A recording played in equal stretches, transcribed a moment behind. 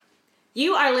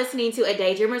You are listening to a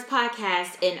Daydreamers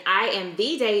podcast, and I am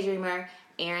the Daydreamer,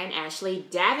 Erin Ashley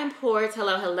Davenport.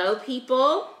 Hello, hello,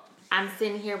 people. I'm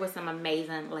sitting here with some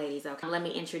amazing ladies. Okay, let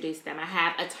me introduce them. I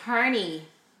have attorney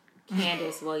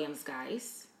Kandice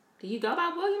Williams-Geis. Do you go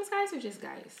by Williams-Geis or just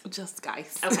Geis? Just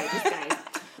Geis. Okay, just Geis.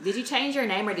 Did you change your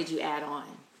name or did you add on?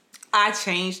 I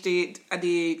changed it. I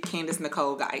did Kandice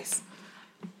Nicole Geis.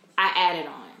 I added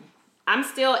on. I'm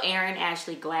still Erin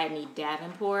Ashley Gladney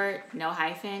Davenport, no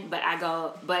hyphen, but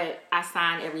I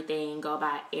sign everything, go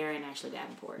by Erin Ashley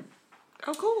Davenport.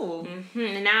 Oh, cool. Mm-hmm.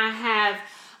 And now I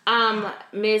have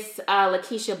Miss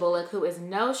LaKeysha Bullock, who is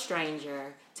no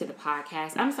stranger to the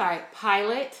podcast. I'm sorry,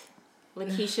 pilot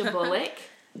LaKeysha Bullock.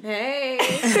 Hey.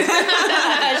 She's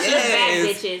back,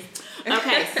 bitches.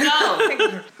 Okay, so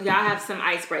y'all have some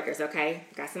icebreakers, okay?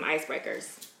 Got some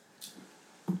icebreakers.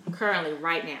 Currently,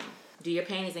 right now, do your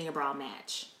panties and your bra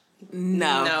match?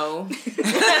 No.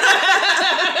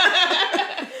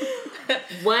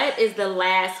 What is the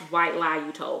last white lie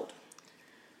you told?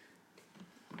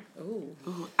 Ooh.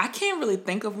 I can't really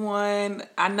think of one.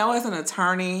 I know as an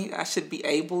attorney, I should be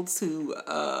able to...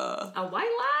 A white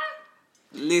lie?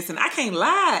 Listen, I can't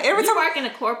lie. You work in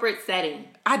a corporate setting.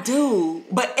 I do.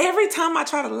 But every time I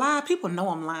try to lie, people know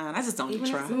I'm lying. I just don't even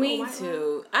try. Me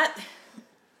too.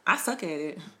 I suck at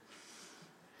it.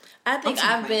 I think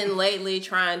I've been lately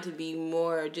trying to be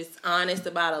more just honest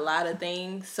about a lot of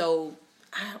things. So,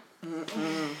 I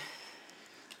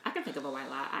can think of a white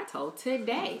lie I told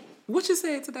today. What you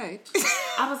said today?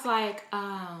 I was like,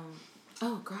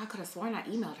 oh girl, I could have sworn I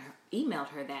emailed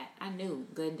her that. I knew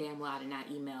good and damn well I did not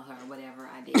email her whatever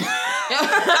I did. I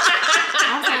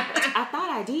was like, I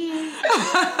thought I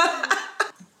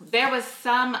did. There was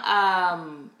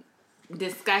some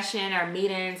discussion or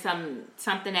meeting,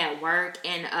 something at work,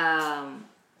 and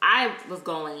I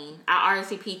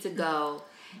RSVP'd to go,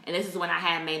 and this is when I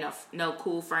had made no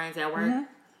cool friends at work. Mm-hmm.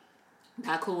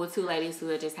 Got cool with two ladies who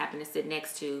I just happened to sit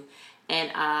next to, and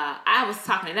I was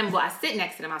talking to them. Well, I sit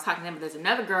next to them. I was talking to them, but there's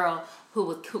another girl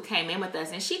who came in with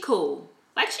us, and she cool.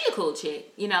 Like, she a cool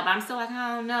chick, you know, but I'm still like,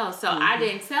 I don't know. So I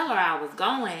didn't tell her I was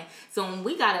going. So when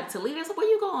we got up to leave, I said, where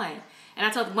you going? And I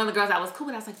told one of the girls I was cool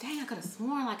with. I was like, dang, I could have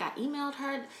sworn like I emailed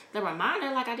her the reminder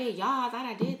like I did y'all. I thought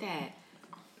I did that.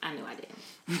 I knew I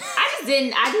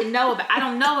didn't. I didn't know I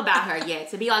don't know about her yet.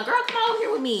 To be like, girl, come over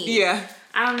here with me. Yeah.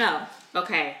 I don't know.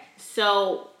 Okay.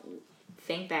 So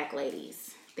think back,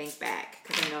 ladies. Think back.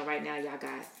 Because I know right now y'all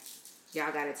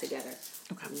got it together.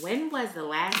 Okay. When was the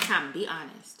last time, be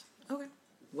honest. Okay.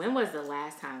 When was the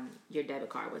last time your debit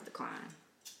card was declined?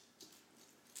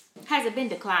 Has it been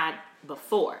declined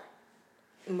before?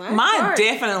 Mine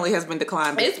definitely has been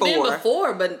declined before. It's been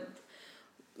before, but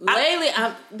lately,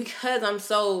 I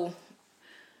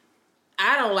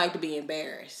don't like to be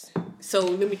embarrassed. So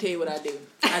let me tell you what I do.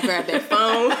 I grab that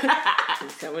phone.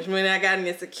 How much money I got in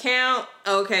this account?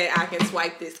 Okay, I can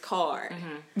swipe this card.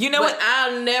 Mm-hmm. You know what?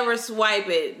 I'll never swipe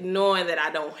it knowing that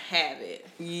I don't have it.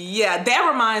 Yeah, that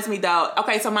reminds me though.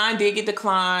 Okay, so mine did get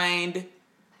declined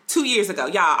 2 years ago.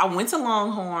 Y'all, I went to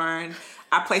Longhorn.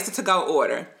 I placed a to-go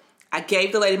order. I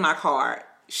gave the lady my card.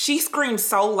 She screamed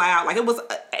so loud, like it was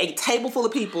a table full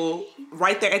of people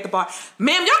right there at the bar.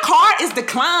 Ma'am, your card is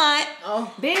declined.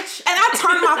 Oh, bitch. And I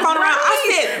turned my phone around. I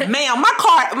said, ma'am, my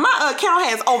account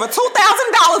has over $2,000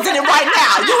 in it right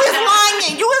now. You is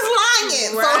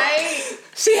lying. Right.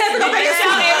 So she had to go back and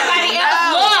tell everybody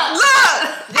else,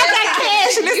 look, I got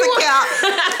cash in this account.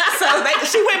 So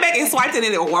she went back and swiped it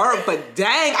and it worked. But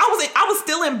dang, I was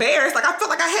still embarrassed. Like I felt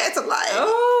like I had to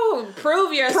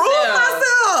prove yourself. Prove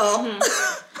myself.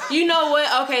 Mm-hmm. You know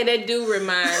what? Okay, that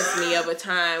reminds me of a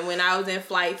time when I was in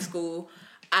flight school.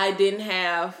 I didn't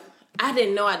know I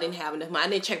didn't have enough money. I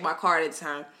didn't check my card at the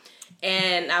time.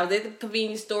 And I was at the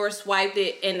convenience store, swiped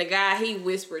it, and the guy, he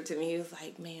whispered to me, he was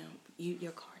like, ma'am,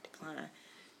 your card declined.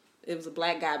 It was a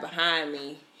black guy behind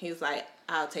me. He was like,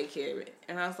 I'll take care of it.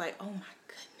 And I was like, oh my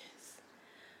goodness.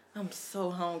 I'm so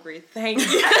hungry. Thank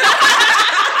you.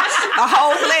 A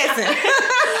whole blessing.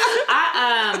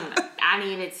 I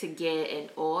needed to get an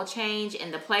oil change,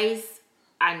 and the place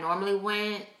I normally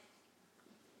went,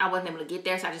 I wasn't able to get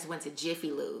there, so I just went to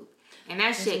Jiffy Lube. And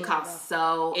that shit costs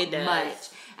so much. And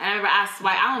I remember I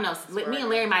don't know, me and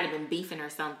Larry might have been beefing or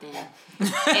something.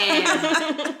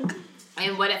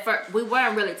 And we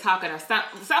weren't really talking, or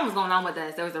something was going on with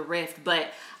us. There was a rift, but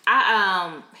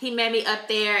he met me up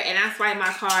there, and I swiped my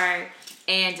card,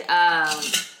 and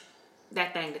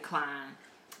that thing declined.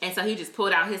 And so he just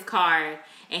pulled out his card,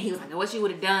 and he was like, what you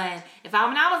would have done if I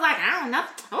was like, I don't know.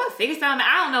 I would have figured something.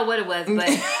 I don't know what it was, but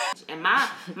and my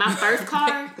first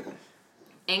car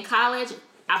in college,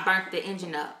 I burnt the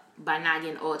engine up. by not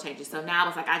getting oil changes. So now I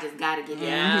was like, I just gotta get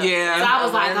Yeah. that. Yeah. So I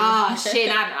was like, oh shit,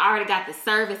 and I already got the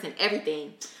service and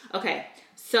everything. Okay,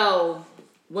 so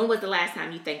when was the last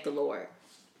time you thanked the Lord?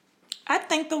 I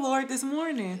thanked the Lord this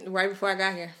morning. Right before I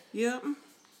got here. Yep.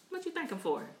 What you thanking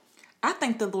for? I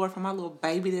thank the Lord for my little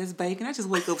baby that's baking. I just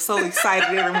wake up so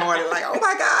excited every morning, like, oh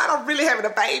my God, I'm really having a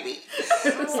baby.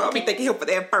 So I'll be thanking Him for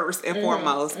that first and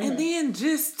foremost. And then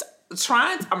just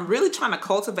I'm really trying to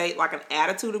cultivate like an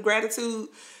attitude of gratitude,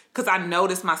 because I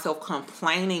notice myself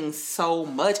complaining so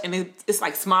much. And it's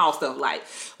like small stuff, like,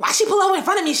 why she pull over in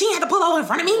front of me? She had to pull over in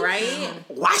front of me. Right.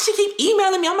 Why she keep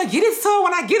emailing me? I'm going to get it to her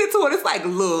when I get it to her. It's like,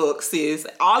 look, sis,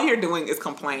 all you're doing is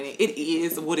complaining. It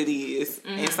is what it is.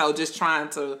 And so just trying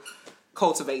to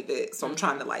cultivate that. So I'm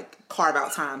trying to like carve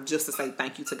out time just to say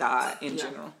thank you to God in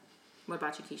general. What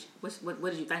about you, Keisha?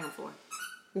 What did you thank Him for?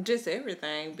 Just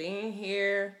everything. Being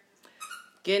here,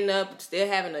 getting up, still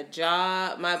having a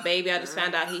job. My baby, I just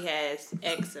found out he has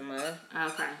eczema.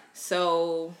 Okay.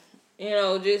 So,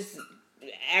 just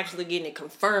actually getting it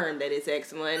confirmed that it's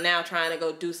eczema and now trying to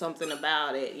go do something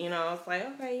about it. It's like,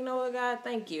 okay, you know what, God,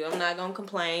 thank you. I'm not going to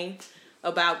complain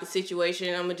about the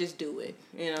situation. I'm going to just do it,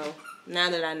 now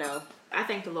that I know. I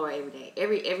thank the Lord every day.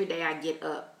 Every day I get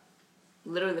up,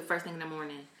 literally the first thing in the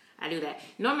morning, I do that.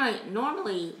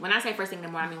 Normally, when I say first thing in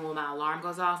the morning, I mean when my alarm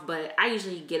goes off. But I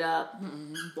usually get up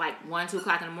like 1, 2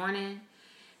 o'clock in the morning,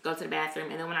 go to the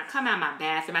bathroom, and then when I come out of my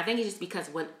bathroom, I think it's just because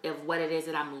of what it is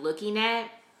that I'm looking at.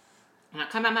 When I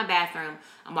come out of my bathroom,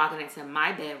 I'm walking into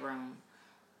my bedroom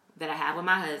that I have with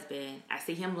my husband. I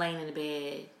see him laying in the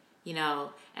bed,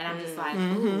 and I'm just like,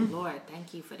 ooh, Lord,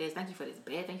 thank you for this. Thank you for this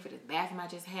bed. Thank you for this bathroom I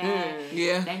just had.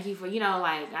 Yeah. Thank you for,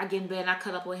 like, I get in bed and I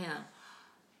cut up with him.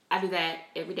 I do that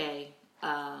every day.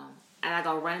 And I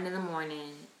go running in the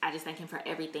morning. I just thank Him for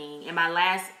everything. In my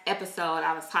last episode,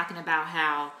 I was talking about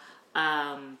how,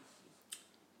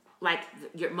 like,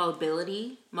 your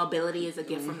mobility is a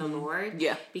gift from the Lord.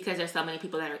 Yeah. Because there's so many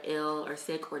people that are ill or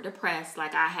sick or depressed.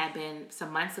 Like I had been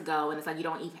some months ago, and it's like you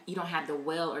don't have the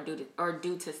will, or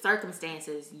due to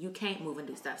circumstances, you can't move and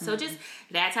do stuff. So just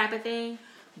that type of thing.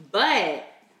 But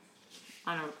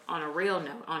on a real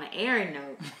note, on an Aaron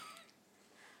note,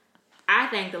 I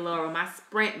thank the Lord when my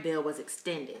Sprint bill was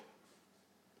extended.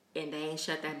 And they ain't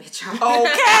shut that bitch off.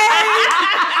 Okay.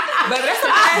 But that's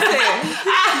a blessing.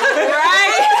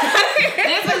 Right?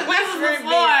 This was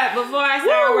before I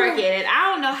started working. And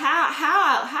I don't know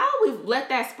how we let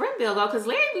that Sprint bill go, because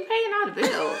Larry be paying all the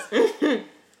bills.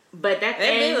 But that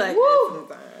thing, like woo.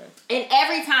 And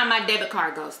every time my debit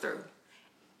card goes through,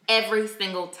 every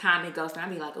single time it goes through, I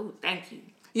be like, oh, thank you.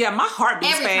 Yeah, my heart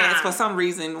beats Every fast time. for some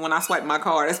reason when I swipe my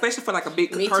card, especially for like a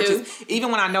big Me purchase. too.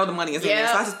 Even when I know the money is in there,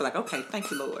 Yeah. so I just be like, okay,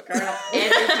 thank you, Lord. Girl,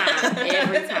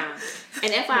 every time.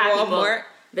 And FYI, people, Walmart.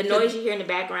 the noise you hear in the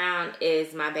background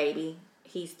is my baby.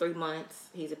 He's 3 months.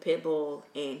 He's a pit bull,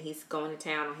 and he's going to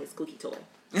town on his squeaky toy.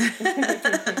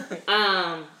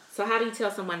 So how do you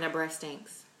tell someone their breath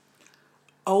stinks?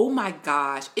 Oh my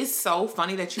gosh, it's so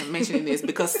funny that you're mentioning this,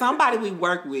 because somebody we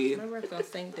work with, My breath don't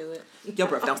stink, do it. your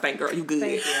breath don't stink, girl, you good.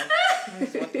 Thank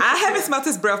you. I haven't smelled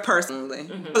his breath personally,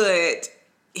 but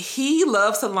he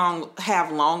loves to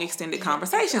have long extended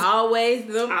conversations. Always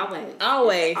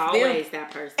that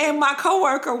person. And my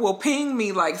coworker will ping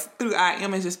me like through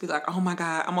IM and just be like, oh my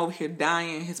God, I'm over here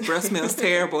dying. His breath smells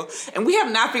terrible. And we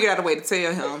have not figured out a way to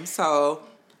tell him. So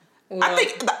Well, I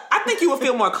think you will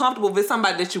feel more comfortable with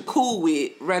somebody that you cool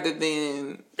with rather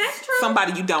than That's true.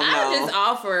 somebody you don't know. I just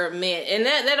offer mint, and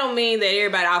that don't mean that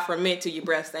everybody offer mint to your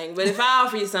breath stink. But if I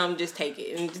offer you something, just take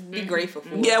it and just be grateful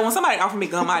for it. Yeah, when somebody offer me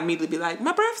gum, I immediately be like,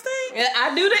 my breath stink. Yeah,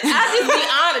 I do that. I just be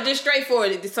honest, just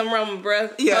straightforward. Did something wrong with my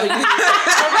breath? Yeah.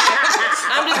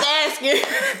 I'm just asking,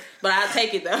 but I'll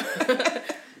take it though.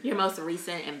 Your most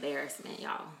recent embarrassment,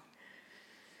 y'all.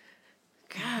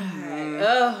 God,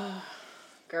 oh,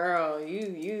 girl,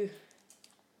 you.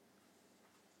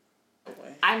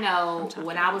 I know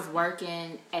when I was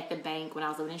working at the bank, when I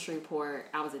was living in Shreveport,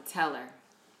 I was a teller.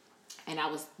 And I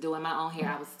was doing my own hair.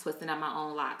 I was twisting up my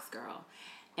own locks, girl.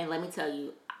 And let me tell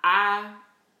you, I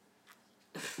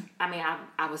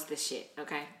was the shit,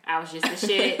 okay? I was just the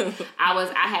shit.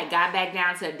 I had got back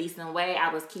down to a decent weight.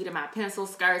 I was keeping my pencil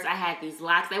skirts. I had these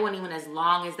locks. They weren't even as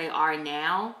long as they are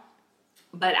now.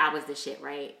 But I was the shit,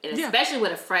 right? And especially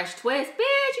with a fresh twist.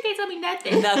 Bitch, you can't tell me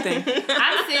nothing. Nothing.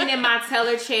 I'm sitting in my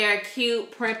teller chair,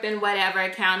 cute, primping, whatever,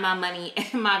 counting my money.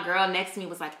 And my girl next to me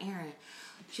was like, Aaron.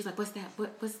 She's like, what's that?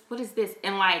 What is this?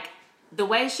 And like, the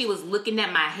way she was looking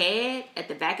at my head, at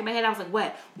the back of my head, I was like,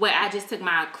 what? What? I just took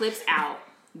my clips out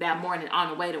that morning on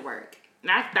the way to work.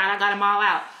 And I thought I got them all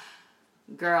out.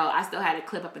 Girl, I still had a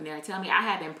clip up in there. Tell me, I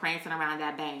had been prancing around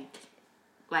that bank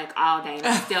like all day. And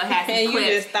I still had some And you clips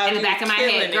just thought in the you back of was my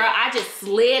head. killing Girl, it. I just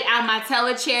slid out my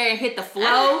telechair and hit the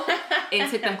flow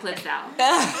and took them clips out.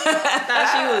 Thought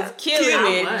she was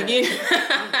killing I it.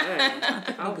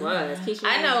 I was. Keisha,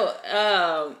 I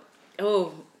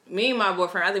know. Me and my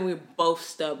boyfriend, I think we were both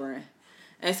stubborn.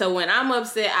 And so when I'm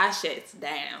upset, I shut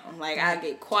down. Like, I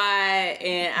get quiet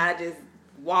and I just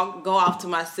go off to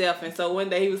myself. And so one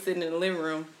day he was sitting in the living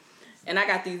room and I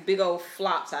got these big old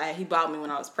flops he bought me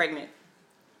when I was pregnant.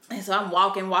 And so I'm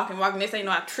walking. Next thing you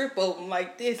know, I trip over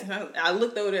like this. And I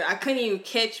looked over there. I couldn't even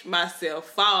catch myself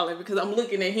falling because I'm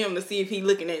looking at him to see if he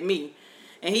looking at me.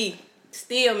 And he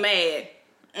still mad.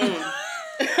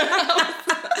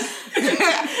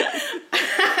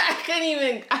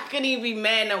 I couldn't even be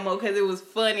mad no more because it was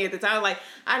funny at the time. Like,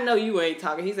 I know you ain't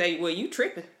talking. He said, well, you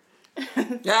tripping.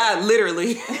 Yeah,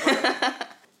 literally.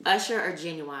 Usher or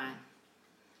Genuine?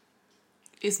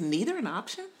 Is neither an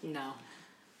option? No.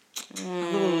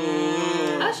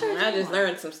 Usher, I just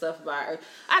learned some stuff about her.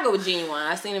 I go with Genuine.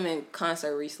 I seen him in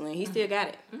concert recently. He still got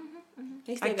it.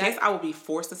 He still I guess I would be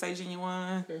forced to say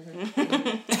Genuine.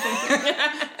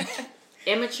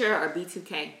 Immature or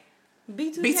B2K?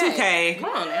 B2K. Come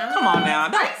on now. Come on now.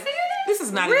 Are you serious? This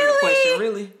is not even a question,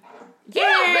 really. Yeah,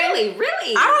 really.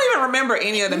 I don't even remember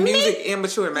any of the music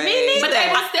Immature made. But they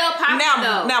were still popular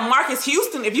though. Now Marcus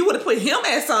Houston, if you would have put him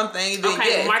as something, then okay,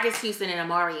 yes. Marcus Houston and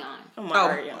Omarion.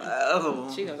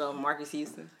 She gonna go with Marcus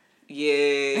Houston.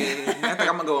 Yeah, I think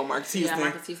I'm gonna go with Marcus Houston. Yeah,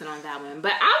 Marcus Houston on that one.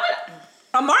 But I would.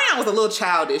 Omarion was a little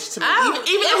childish to me.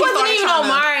 It wasn't even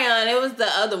Omarion. It was the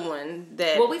other one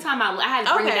that. Well, we talking about. I had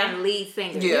to bring down the lead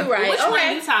singer. Yeah. You're right. Which one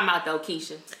are you talking about though,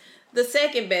 Keisha? The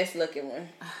second best looking one.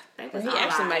 He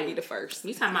actually might be the first.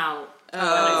 You talking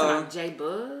about J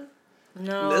Bug?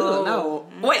 No.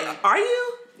 Wait, are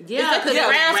you? Yeah, because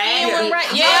brown skin one,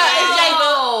 right? Yeah, it's it's J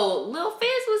Bug. Lil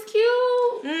Fizz was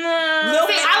cute. No.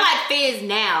 I like Fizz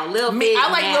now. I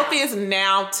like Lil Fizz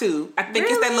now too. I think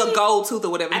it's that little gold tooth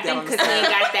or whatever. I think because he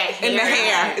got that hair.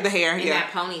 And the hair, and that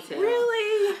ponytail.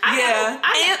 Really?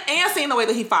 And seeing the way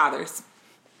that he fathers.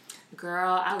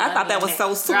 Girl, I thought that was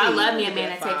so sweet. Girl, I love me a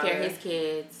man to take care of his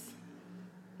kids.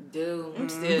 Dude, I'm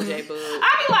still J Bug.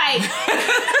 I be like,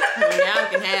 y'all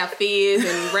can have Fizz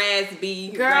and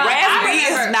Raspy. Girl, Raspy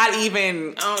is not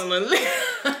even.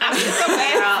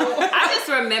 I just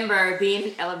remember being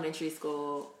in elementary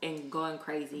school and going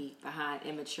crazy behind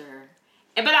Immature.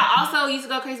 But I also used to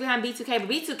go crazy behind B2K. But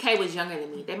B2K was younger than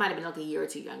me. They might have been like a year or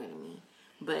two younger than me.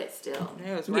 But still.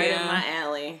 It was right in my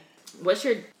alley. What's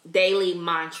your daily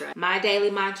mantra? My daily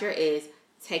mantra is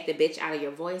take the bitch out of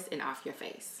your voice and off your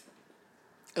face.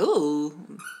 Ooh,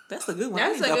 that's a good one.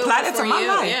 That's a good apply one that for to my you.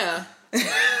 life. Yeah.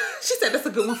 She said that's a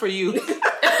good one for you. Like,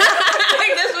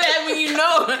 that's what happens, you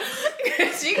know.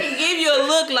 She can give you a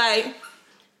look like,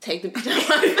 take the bitch out of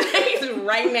my face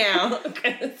right now.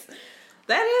 'Cause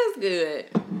that is good.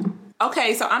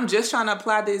 Okay, so I'm just trying to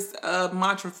apply this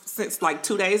mantra since like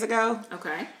 2 days ago.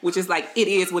 Okay. Which is like, it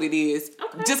is what it is.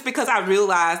 Okay. Just because I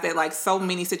realized that like so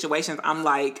many situations, I'm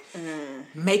like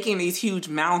making these huge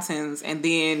mountains and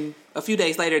then a few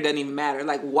days later, it doesn't even matter.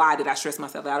 Like, why did I stress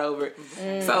myself out over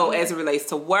it? So as it relates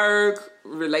to work,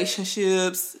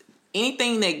 relationships,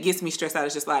 anything that gets me stressed out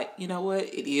is just like, you know what?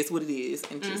 It is what it is.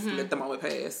 And just let the moment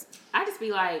pass. I just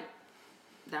be like,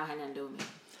 that don't have nothing to do with me.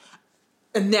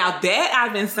 Now that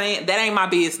I've been saying, that ain't my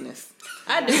business.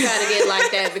 I do try to get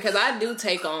like that because I do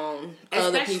take on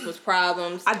other people's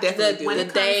problems. I definitely do. The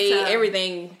day,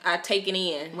 everything, I take it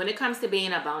in. When it comes to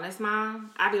being a bonus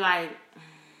mom, I be like,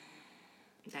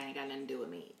 that ain't got nothing to do with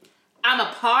me. I'm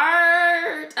a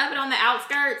part of it on the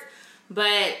outskirts,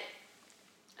 but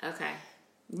okay.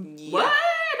 Yeah. What?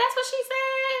 That's what she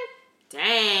said?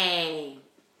 Dang.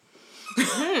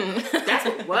 That's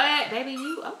what, baby.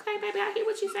 You okay, baby? I hear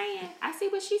what you're saying. I see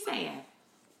what she's saying.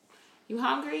 You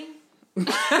hungry? Not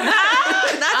you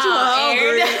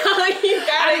hungry.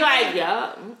 I be like,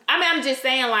 yeah. I mean, I'm just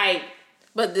saying, like,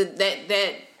 but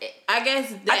that I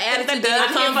guess the attitude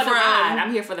I'm come here for from. the ride.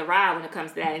 I'm here for the ride when it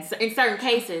comes to that. In certain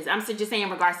cases, I'm just saying in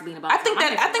regards to being a bonus. I think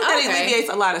that alleviates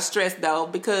a lot of stress though,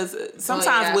 because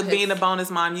sometimes with being a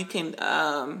bonus mom, you can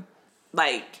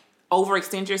like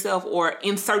overextend yourself or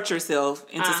insert yourself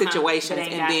into situations,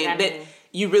 and then that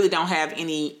you really don't have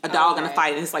a dog in the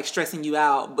fight, and it's like stressing you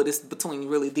out. But it's between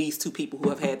really these two people who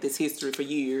have had this history for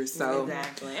years. So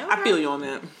exactly, I feel you on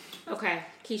that. Okay,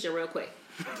 Keisha, real quick.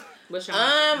 What's your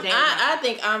I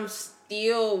think I'm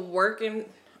still working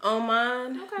on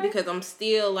mine because I'm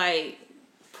still like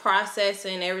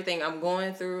processing everything I'm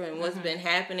going through and what's been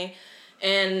happening.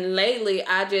 And lately,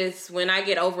 when I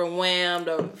get overwhelmed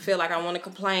or feel like I want to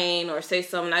complain or say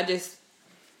something, I just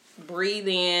breathe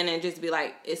in and just be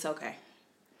like, it's okay.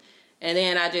 And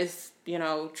then I just,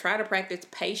 try to practice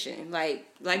patience. Like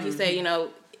you say,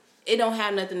 it don't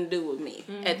have nothing to do with me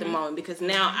at the moment because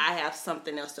now I have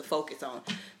something else to focus on.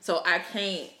 So I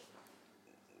can't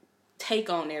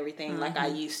take on everything like I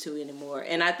used to anymore.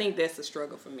 And I think that's a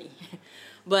struggle for me.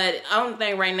 But I don't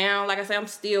think right now, like I said, I'm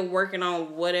still working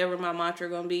on whatever my mantra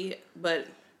going to be. But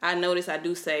I notice I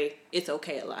do say it's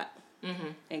okay a lot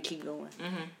and keep going.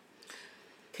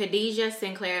 Khadijah,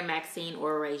 Sinclair, Maxine,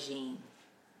 or Regine?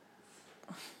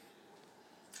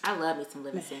 I love me some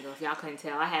Living Single. If y'all couldn't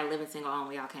tell, I had Living Single on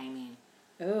when y'all came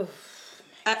in. Oof.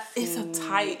 It's a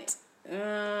tight.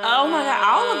 Oh my God.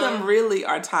 All of them really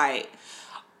are tight.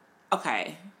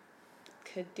 Okay.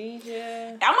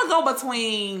 Khadijah. I'm going to go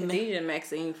between... Khadijah and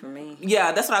Maxine for me.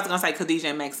 Yeah, that's what I was going to say. Khadijah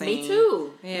and Maxine. Me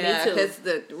too. Yeah, me too. Because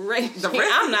the rest,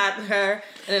 I'm not her.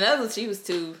 And another, she was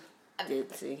too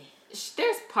ditzy.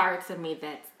 There's parts of me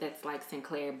that's like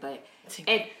Sinclair, but...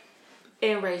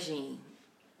 And Regine.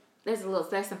 There's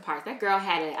some parts. That girl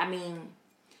had it. I mean,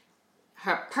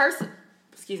 her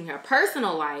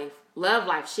personal life, love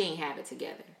life, she ain't have it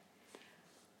together.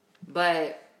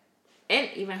 But, and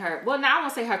even her, well, now I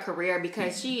won't say her career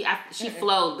because she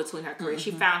flowed between her career. She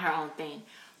found her own thing.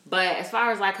 But as far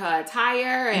as like her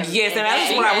attire and yes, and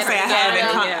that's what I would say.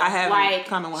 I haven't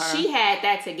come with her. She had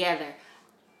that together.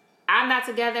 I'm not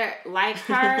together like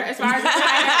her as far as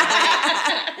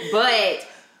attire, but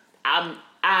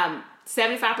I'm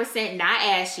 75% not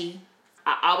ashy.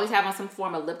 I always have on some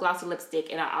form of lip gloss or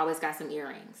lipstick, and I always got some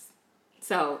earrings.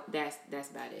 So that's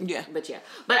about it. Yeah.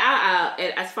 But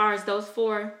I as far as those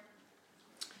four,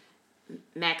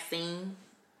 Maxine,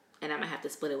 and I'm gonna have to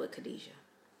split it with Khadijah.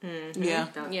 Yeah.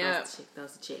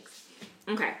 Those are chicks.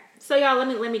 Okay. So y'all,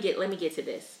 let me get to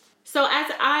this. So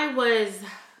as I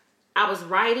was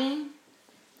writing,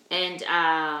 and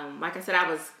like I said,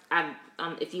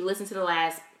 if you listen to the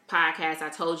last podcast, I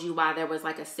told you why there was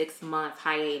like a 6-month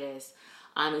hiatus.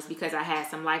 It's because I had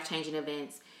some life-changing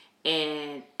events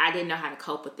and I didn't know how to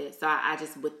cope with it. So I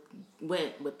just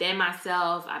went within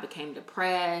myself. I became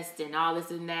depressed and all this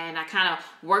and that, and I kind of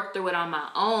worked through it on my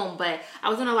own. But I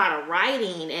was doing a lot of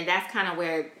writing, and that's kind of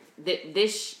where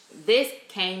this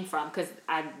came from, because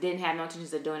I didn't have no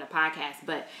intentions of doing a podcast,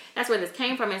 but that's where this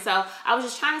came from. And so I was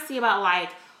just trying to see about,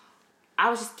 like, I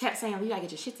was just kept saying, well, you gotta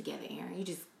get your shit together, Aaron. You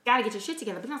just gotta get your shit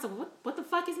together. But then I was like, what the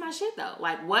fuck is my shit though?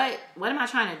 Like, what am I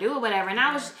trying to do or whatever? And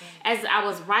as I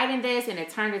was writing this, and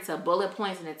it turned into bullet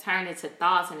points, and it turned into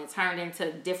thoughts, and it turned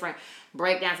into different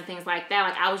breakdowns and things like that.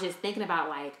 Like, I was just thinking about,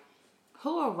 like,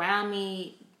 who around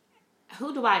me,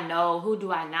 who do I know, who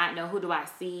do I not know, who do I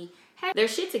see have their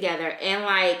shit together. And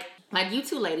like you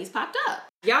two ladies popped up.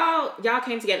 Y'all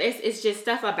came together. It's just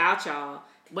stuff about y'all.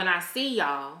 When I see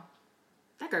y'all,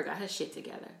 that girl got her shit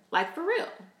together. Like, for real.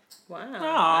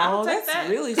 Wow. Oh, that's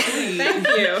really sweet. Thank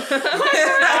you.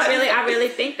 I really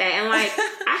think that. And like,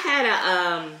 I had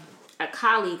a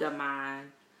colleague of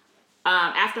mine,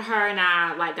 after her and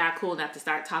I like got cool enough to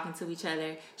start talking to each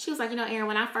other, she was like, Aaron,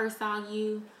 when I first saw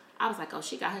you, I was like, oh,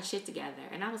 she got her shit together.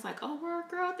 And I was like, oh, word,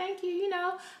 girl, thank you,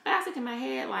 But I was thinking in my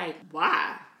head, like,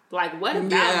 why? Like, what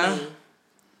about me?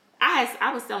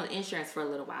 I was selling insurance for a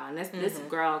little while, and this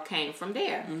girl came from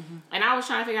there. Mm-hmm. And I was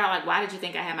trying to figure out, like, why did you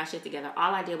think I had my shit together?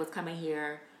 All I did was come in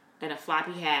here in a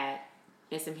floppy hat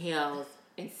and some heels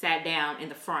and sat down in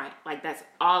the front. Like, that's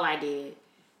all I did.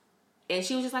 And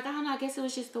she was just like, I don't know, I guess it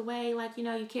was just the way, like, you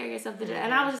carry yourself. Mm-hmm.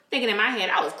 And I was just thinking in my head,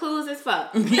 I was cool as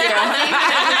fuck.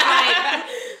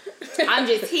 I'm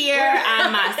just here.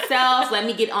 I'm myself. Let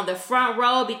me get on the front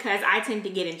row, because I tend to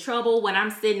get in trouble when I'm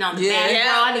sitting on the back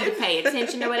row. I need to pay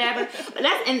attention or whatever. But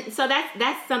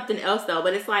that's something else though.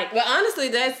 But it's like, well, honestly,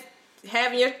 that's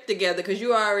having your together, because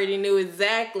you already knew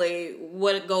exactly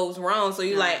what goes wrong. So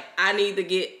you like, I need to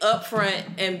get up front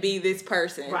and be this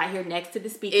person right here next to the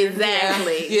speaker.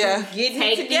 Exactly. Yeah.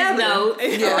 Take these notes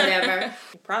or whatever.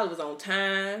 You probably was on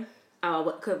time. Oh,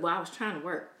 well, I was trying to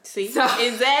work. See, so,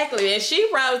 exactly, and she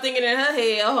probably was thinking in her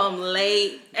head, "Oh, I'm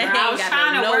late." And I was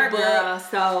trying to work, girl.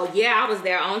 So yeah, I was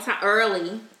there on time,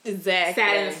 early. Exactly.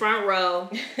 Sat in the front row.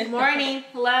 Morning,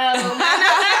 hello. And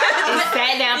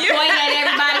sat down, pointing at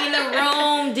everybody in the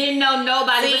room. Didn't know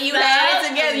nobody. See, you had it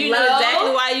together. You knew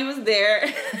exactly why you was there.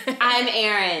 I'm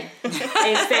Aaron, and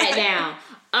sat down.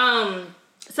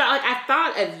 So like, I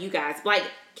thought of you guys, like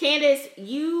Kandice,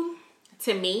 you.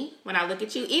 To me, when I look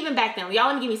at you, even back then, y'all,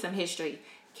 let me give you some history.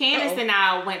 Kandice and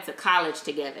I went to college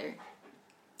together.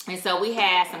 And so we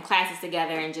had some classes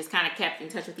together and just kind of kept in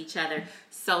touch with each other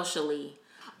socially.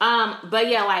 But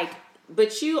yeah,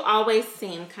 but you always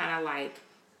seem kind of like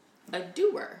a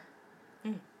doer.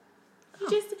 You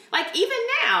just like even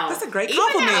now. That's a great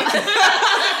compliment.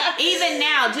 Even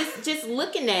now, just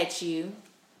looking at you,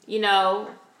 you know,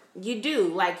 you do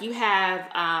like you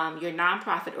have your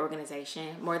nonprofit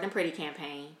organization, More Than Pretty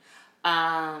campaign.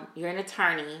 You're an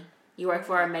attorney. You work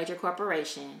for a major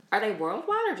corporation. Are they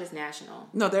worldwide or just national?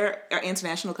 No, they're an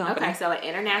international company. Okay, so an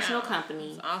international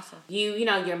company. That's awesome. You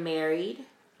know, you're married.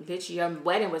 Bitch, your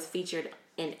wedding was featured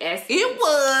in Essence. It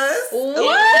was. What?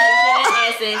 In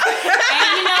Essence.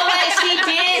 And you know what?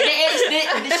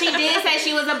 She did say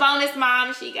she was a bonus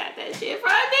mom. She got that shit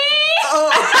from me.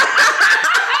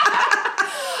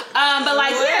 But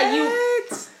like,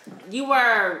 what? you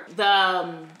were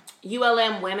the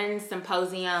ULM Women's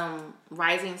Symposium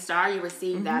Rising Star. You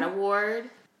received that award.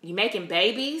 You making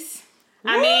babies.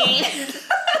 I mean,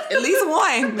 at least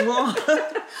one. But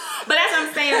that's what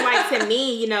I'm saying. Like to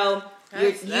me, you know,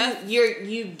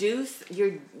 you do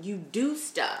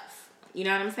stuff. You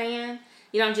know what I'm saying?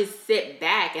 You don't just sit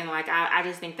back and like I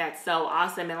just think that's so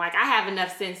awesome. And like I have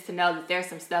enough sense to know that there's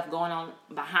some stuff going on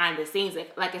behind the scenes.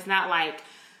 Like it's not like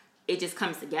it just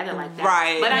comes together like that.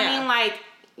 Right. But I mean, like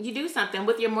you do something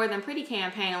with your More Than Pretty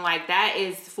campaign. Like that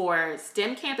is for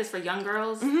STEM campus for young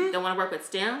girls that want to work with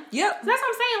STEM. Yep. So that's what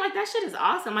I'm saying. Like that shit is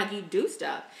awesome. Like you do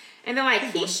stuff. And then like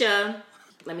Keisha,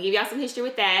 let me give y'all some history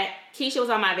with that. Keisha was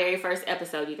on my very first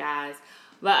episode, you guys.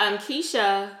 But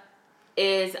Keisha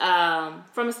is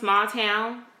from a small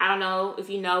town. I don't know if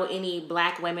you know any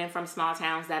black women from small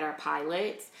towns that are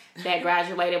pilots that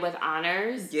graduated with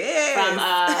honors from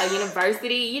a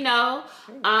university, you know.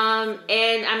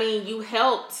 And I mean, you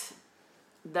helped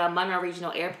the Monroe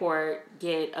Regional Airport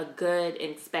get a good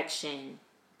inspection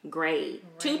grade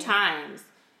two times.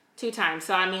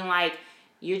 So I mean, like,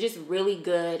 you're just really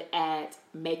good at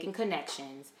making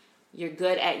connections. You're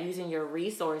good at using your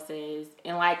resources,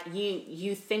 and like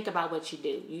you think about what you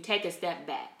do. You take a step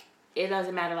back. It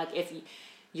doesn't matter like if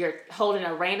you're holding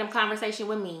a random conversation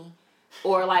with me,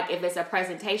 or like if it's a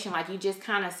presentation. Like you just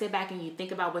kind of sit back and you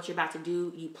think about what you're about to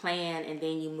do. You plan, and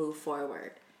then you move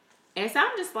forward. And so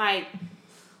I'm just like,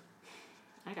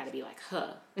 I gotta be like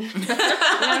her. You know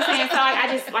what I'm saying? So like I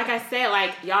just like I said,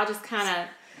 like y'all just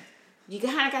you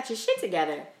kind of got your shit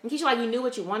together. And Keisha, like, you knew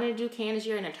what you wanted to do. Kandice,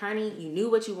 you're an attorney. You knew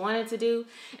what you wanted to do.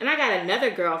 And I got another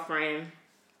girlfriend,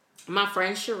 my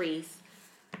friend Sharice.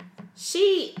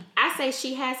 I say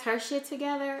she has her shit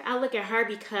together. I look at her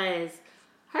because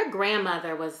her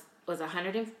grandmother was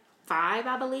 105,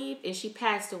 I believe. And she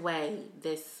passed away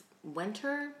this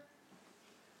winter.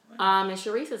 And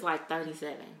Sharice is like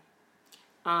 37.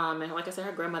 And like I said,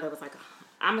 her grandmother was like,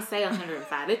 I'm going to say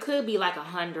 105. It could be like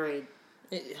 100.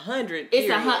 100. It's she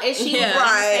right.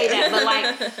 Say that,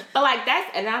 but like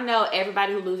that's, and I know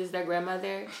everybody who loses their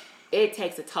grandmother, it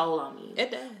takes a toll on you.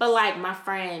 It does. But like my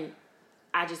friend,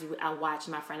 I watched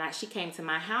my friend. She came to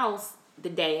my house the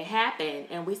day it happened,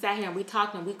 and we sat here and we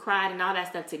talked and we cried and all that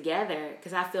stuff together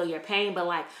because I feel your pain. But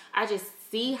like I just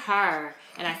see her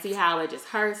and I see how it just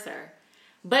hurts her.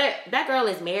 But that girl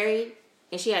is married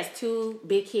and she has 2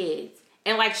 big kids,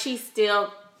 and like she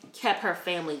still kept her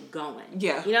family going.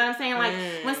 Yeah. You know what I'm saying? Like,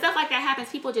 when stuff like that happens,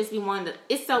 people just be wanting to,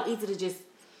 it's so easy to just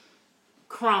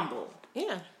crumble.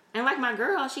 Yeah. And like my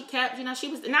girl, she kept, you know, she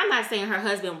was, and I'm not saying her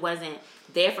husband wasn't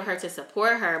there for her to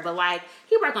support her, but like,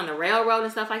 he worked on the railroad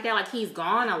and stuff like that. Like, he's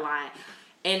gone a lot.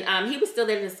 And he was still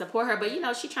there to support her, but you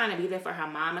know, she trying to be there for her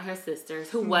mom and her sisters,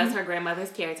 who was her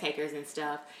grandmother's caretakers and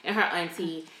stuff, and her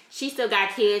auntie. She still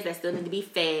got kids that still need to be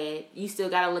fed. You still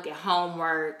got to look at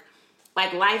homework.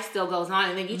 Like, life still goes on,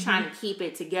 and then you trying to keep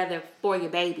it together for your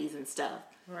babies and stuff.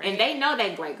 Right. And they know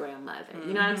that great-grandmother.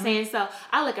 You know what I'm saying? So,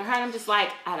 I look at her, and I'm just like,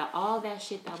 out of all that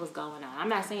shit that was going on, I'm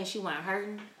not saying she wasn't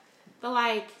hurting, but,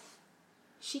 like,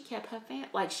 she kept her family,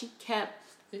 like, she kept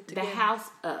the house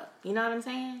up. You know what I'm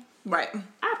saying? Right.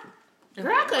 I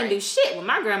couldn't do shit when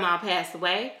my grandma passed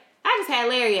away. I just had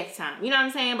Larry at the time. You know what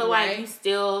I'm saying? But, like, you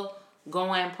still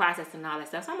going, processing all that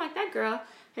stuff. So, I'm like, that girl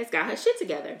has got her shit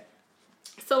together.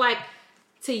 So, like,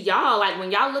 to y'all, like,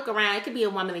 when y'all look around, it could be a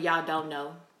woman that y'all don't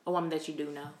know, a woman that you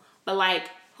do know. But, like,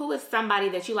 who is somebody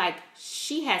that you, like,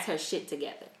 she has her shit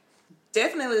together?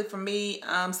 Definitely for me,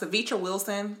 Savitra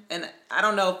Wilson. And I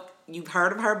don't know if you've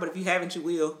heard of her, but if you haven't, you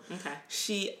will. Okay.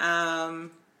 She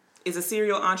is a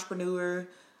serial entrepreneur.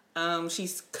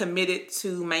 She's committed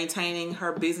to maintaining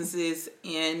her businesses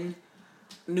in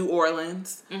New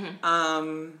Orleans.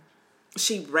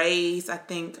 She raised, I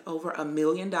think, over $1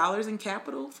 million in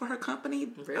capital for her company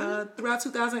throughout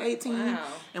 2018. Wow.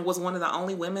 And was one of the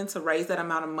only women to raise that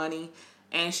amount of money.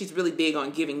 And she's really big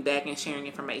on giving back and sharing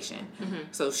information.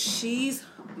 So she's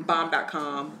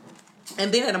bomb.com.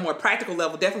 And then at a more practical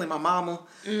level, definitely my mama.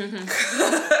 Well,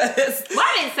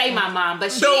 I didn't say my mom,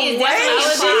 but she The is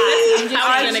way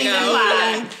definitely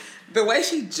applied. the way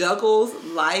she juggles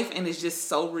life and is just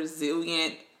so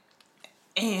resilient,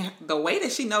 and the way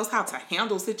that she knows how to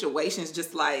handle situations,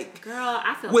 just like girl,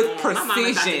 I feel with bad. precision. My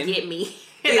mom about to get me.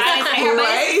 It's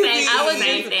crazy. I was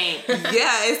same thing.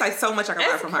 Yeah, it's like so much I can learn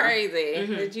That's from her.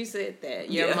 crazy that you said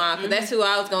that. Your Yeah. mom, because that's who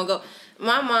I was gonna go.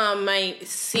 My mom might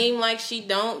seem like she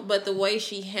don't, but the way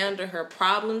she handle her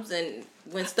problems and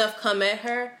when stuff come at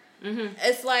her,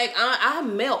 it's like I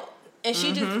melt, and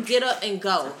she just get up and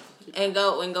go, and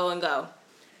go and go and go.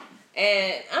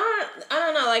 And I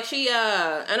don't know, like she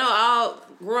I know all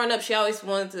growing up she always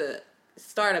wanted to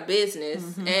start a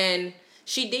business, and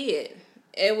she did.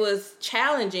 It was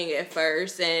challenging at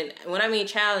first, and when I mean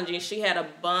challenging, she had a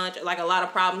lot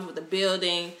of problems with the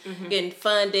building, getting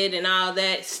funded and all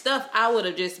that stuff. I would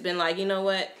have just been like, you know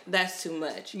what, that's too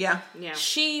much. Yeah.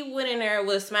 She went in there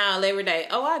with a smile every day.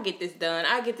 Oh, I'll get this done.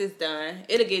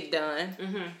 It'll get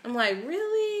done. I'm like,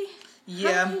 really?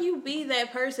 Yeah. How can you be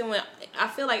that person when I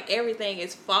feel like everything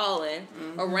is falling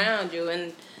around you?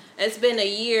 And it's been a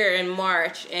year in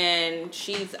March, and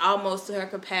she's almost to her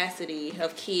capacity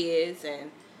of kids,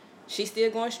 and she's still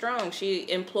going strong. She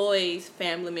employs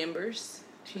family members.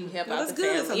 She helps out the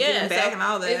good. family. So giving back and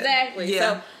all that. Exactly. Yeah.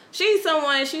 So she's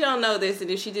someone, she don't know this, and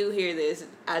if she do hear this,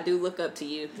 I do look up to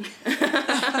you.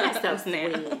 That's so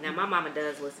sweet. Now, my mama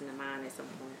does listen to mine at some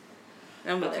point.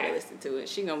 I'm going to let her listen to it.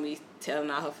 She going to be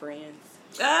telling all her friends.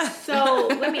 So,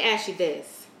 let me ask you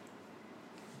this.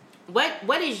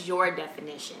 What is your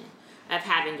definition of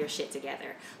having your shit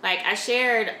together? Like I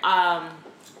shared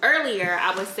earlier,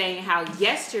 I was saying how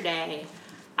yesterday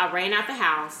I ran out the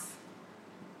house.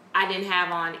 I didn't have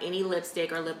on any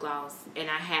lipstick or lip gloss, and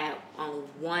I had only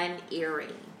one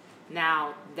earring.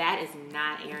 Now, that is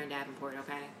not Aaron Davenport,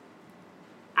 okay?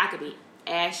 I could be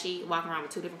ashy, walking around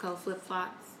with 2 different color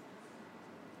flip-flops,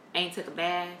 ain't took a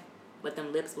bath, but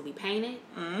them lips will be painted,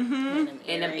 and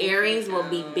them earrings will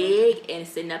be big and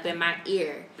sitting up in my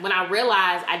ear. When I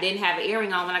realized I didn't have an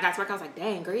earring on when I got to work, I was like,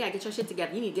 dang, girl, you gotta get your shit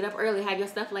together. You need to get up early, have your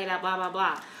stuff laid out, blah, blah,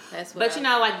 blah. That's what But you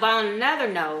know, like, but on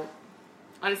another note,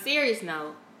 on a serious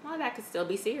note, well, that could still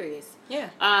be serious. Yeah.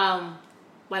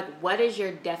 Like, what is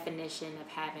your definition of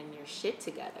having your shit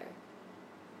together?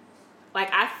 Like,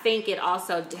 I think it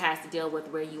also has to deal with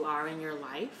where you are in your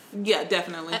life. Yeah,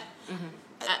 definitely.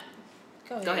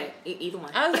 Go ahead. Either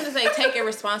one. I was going to say, take a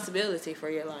responsibility for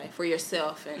your life, for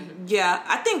yourself. And Yeah,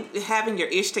 I think having your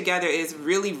ish together is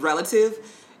really relative,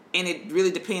 and it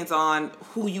really depends on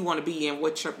who you want to be and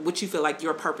what you feel like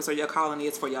your purpose or your calling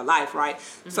is for your life, right?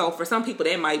 So for some people,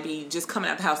 that might be just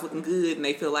coming out the house looking good, and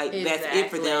they feel like that's it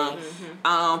for them.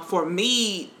 For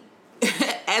me,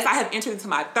 as I have entered into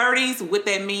my 30s, what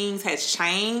that means has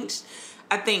changed.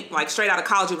 I think, like, straight out of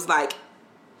college, it was like,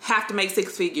 have to make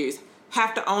 6 figures,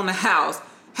 have to own a house,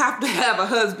 have to have a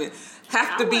husband,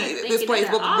 have to be this place,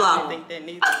 blah, blah, blah. I think that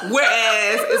needs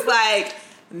Whereas it's like,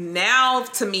 now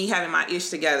to me, having my ish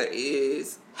together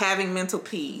is having mental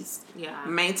peace,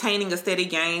 maintaining a steady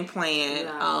game plan,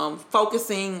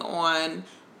 focusing on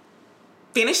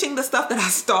finishing the stuff that I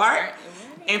start,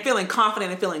 and feeling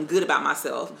confident and feeling good about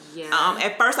myself.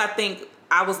 At first, I think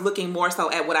I was looking more so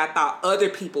at what I thought other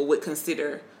people would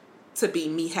consider to be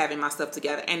me having my stuff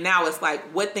together, and now it's like,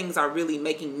 what things are really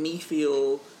making me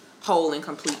feel whole and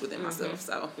complete within myself.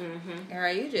 So, All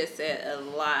right, you just said a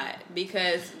lot,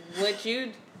 because what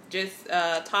you just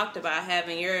talked about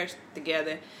having yours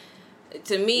together,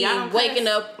 to me, waking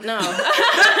up, no.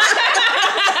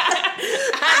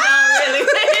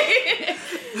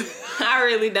 I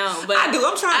really don't. But I do.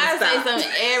 I'm trying to stop. I say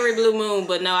something every blue moon,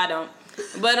 but no, I don't.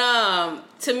 But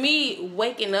to me,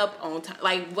 waking up on time,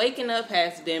 like waking up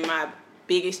has been my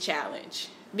biggest challenge,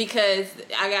 because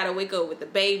I gotta wake up with the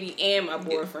baby and my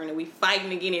boyfriend, and we fighting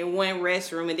to get in one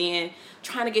restroom, and then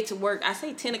trying to get to work. I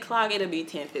say 10 o'clock, it'll be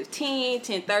 10:15,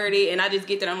 10:30, and I just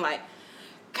get there. I'm like,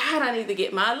 God, I need to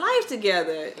get my life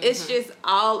together. It's just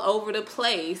all over the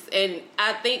place, and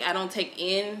I think I don't take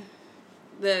in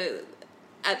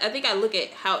I think I look at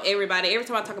how every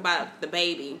time I talk about the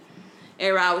baby,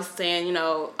 everybody was saying, you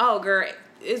know, oh girl,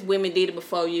 it's women did it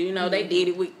before you. You know, they did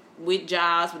it with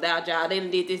jobs, without jobs. They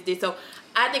done did this. So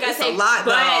I think it's I take a lot,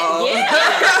 but, though. Yeah.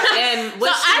 And so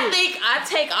I think I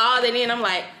take all that in. I'm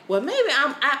like, well, maybe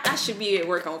I should be at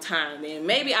work on time. Then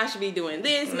maybe I should be doing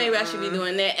this. Maybe I should be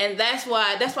doing that. And that's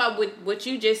why what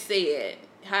you just said,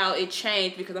 how it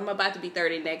changed, because I'm about to be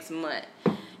 30 next month,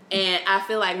 and I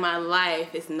feel like my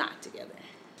life is not together.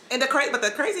 And the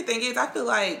crazy thing is, I feel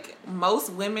like most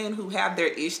women who have their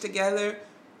ish together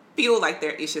feel like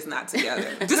their ish is not together.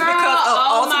 Just Girl, because of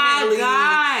ultimately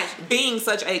my gosh. being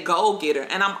such a goal-getter.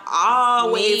 And I'm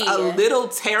always Me. a little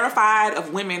terrified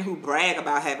of women who brag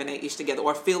about having their ish together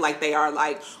or feel like they are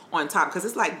like on top. Because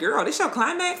it's like, girl, this your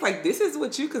climax? Like, this is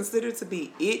what you consider to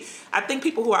be it? I think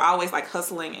people who are always like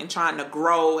hustling and trying to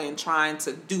grow and trying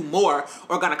to do more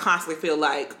are going to constantly feel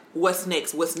like, what's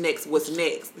next? What's next? What's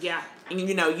next? Yeah. And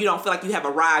you know, you don't feel like you have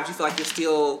arrived. You feel like you're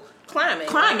still climbing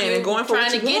and going for trying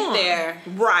what you to get want. there.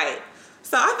 Right.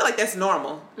 So I feel like that's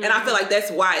normal. Mm-hmm. And I feel like that's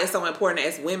why it's so important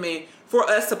as women for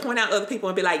us to point out other people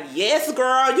and be like, yes,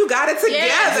 girl, you got it together.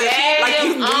 Yes, like,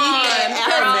 you need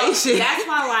that affirmation. That's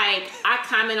why, like, I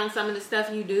comment on some of the stuff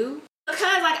you do.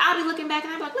 Because, like, I'll be looking back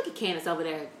and I'm like, look at Kandice over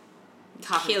there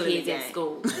talking to kids at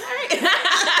school. Like, look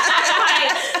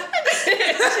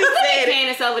at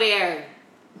Kandice over there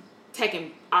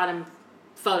taking all them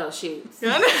photo shoots.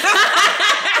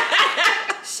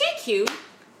 She cute.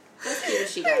 That's cute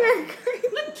as she got.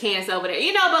 Look at Kandice over there.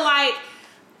 You know, but like,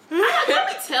 let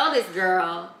me tell this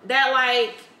girl that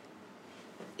like,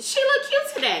 she look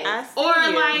cute today. Or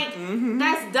like,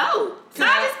 that's dope. So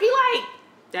I just be like,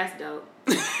 that's dope.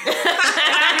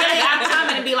 I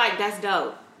comment and be like, that's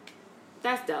dope.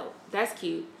 That's dope. That's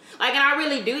cute. Like, and I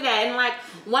really do that. And like,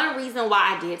 one reason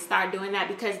why I did start doing that,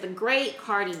 because the great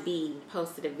Cardi B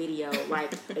posted a video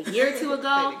like a year or two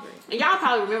ago. And y'all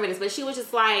probably remember this, but she was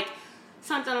just like,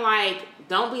 something like,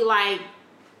 don't be like,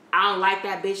 I don't like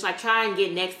that bitch. Like, try and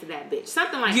get next to that bitch.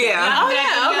 Something like that. You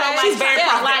know, okay. She's very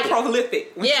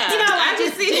prolific. Yeah. You know, like,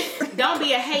 just don't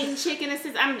be a hating chick in a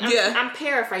sense. I'm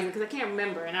paraphrasing because I can't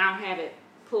remember and I don't have it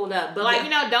pulled up. But like, you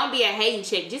know, don't be a hating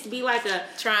chick. Just be like a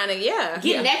trying to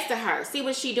get next to her, see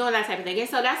what she doing, that type of thing. And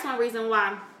so that's one reason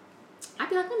why I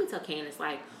be like, let me tell Kandice,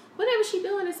 like, whatever she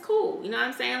doing is cool. You know what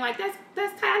I'm saying? Like,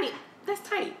 that's tiny. That's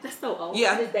tight. That's so old.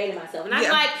 Yeah. I just dated myself. And I'm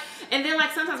like, and then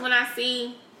like sometimes when I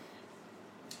see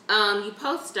you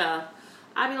post stuff,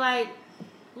 I be like,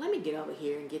 let me get over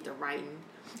here and get to writing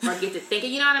or get to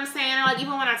thinking. You know what I'm saying? Like,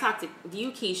 even when I talk to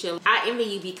you, Keisha, I envy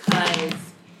you because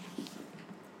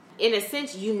in a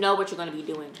sense, you know what you're going to be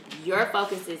doing. Your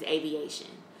focus is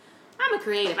aviation. I'm a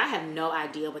creative. I have no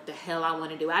idea what the hell I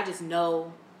want to do. I just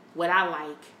know what I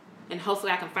like, and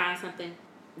hopefully I can find something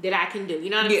that I can do. You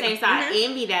know what I'm saying? So I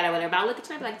envy that or whatever. I look at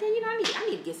you and be like, damn, you know, I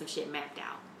need to get some shit mapped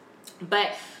out. But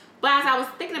as I was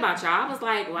thinking about y'all, I was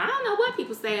like, well, I don't know what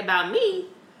people say about me.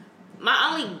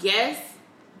 My only guess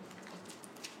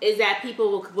is that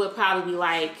people would probably be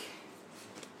like,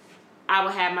 I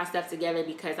will have my stuff together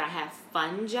because I have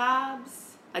fun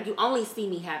jobs. Like, you only see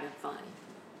me having fun.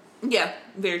 Yeah,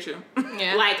 very true.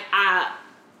 Yeah. Like,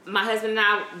 my husband and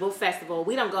I will festival.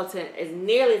 We don't go to as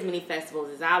nearly as many festivals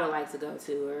as I would like to go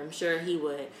to, or I'm sure he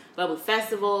would. But we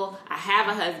festival. I have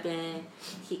a husband.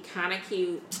 He kind of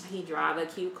cute. He drive a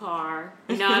cute car.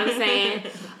 You know what I'm saying?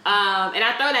 And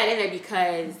I throw that in there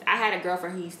because I had a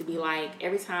girlfriend who used to be like,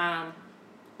 every time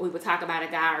we would talk about a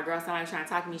guy or a girl, somebody trying to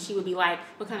talk to me, she would be like,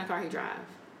 what kind of car he drive?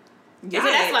 Yeah. So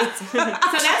that's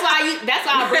why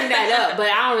I bring that up. But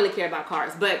I don't really care about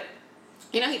cars. But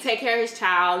you know, he take care of his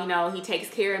child. You know, he takes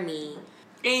care of me.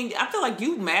 And I feel like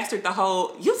you mastered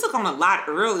you took on a lot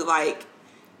early. Like,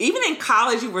 even in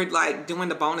college, you were like doing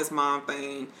the bonus mom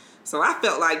thing. So I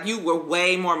felt like you were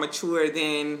way more mature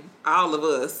than all of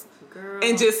us. Girl.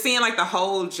 And just seeing like the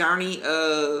whole journey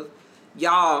of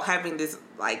y'all having this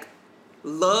like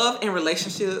love and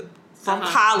relationship from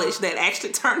college that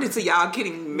actually turned into y'all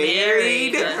getting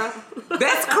married.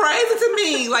 That's crazy to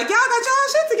me. Like, y'all got y'all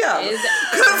shit together.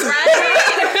 Right.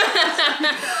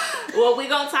 Well, we're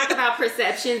going to talk about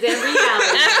perceptions and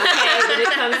reality, okay, when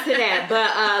it comes to that.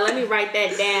 But let me write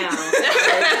that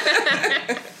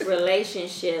down.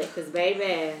 Relationship, because,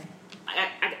 baby,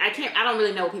 I don't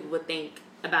really know what people would think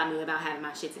about me, about having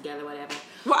my shit together, whatever.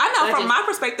 Well, I know from my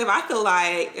perspective, I feel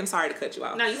like, I'm sorry to cut you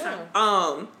off. No, you're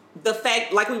fine. The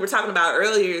fact, like we were talking about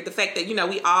earlier, the fact that, you know,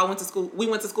 we went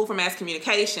to school for mass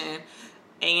communication,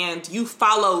 and you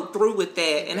followed through with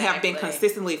that and have been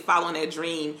consistently following that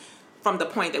dream from the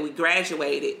point that we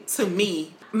graduated, to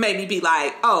me, made me be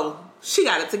like, oh, she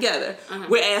got it together.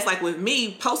 Whereas, like with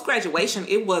me, post-graduation,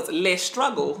 it was less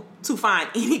struggle to find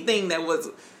anything that was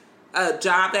a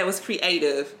job that was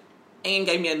creative and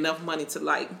gave me enough money to,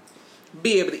 like,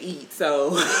 be able to eat. So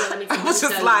I was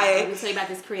just like, let me tell you about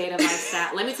this creative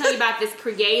lifestyle. Let me tell you about this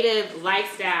creative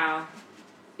lifestyle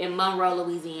in Monroe,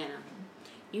 Louisiana.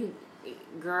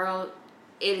 Girl,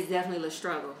 it is definitely a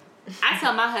struggle. I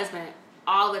tell my husband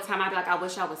all the time, I be like, I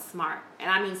wish I was smart. And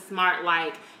I mean smart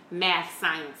like math,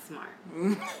 science smart.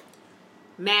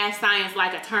 Math, science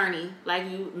like attorney. Like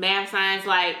you, math, science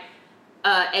like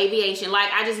aviation.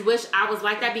 Like, I just wish I was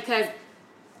like that, because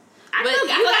I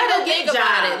gotta think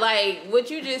about it. Like, what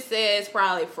you just said is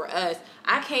probably for us.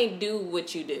 I can't do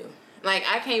what you do. Like,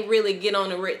 I can't really get on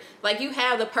the... Like, you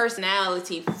have the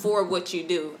personality for what you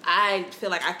do. I feel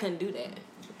like I couldn't do that.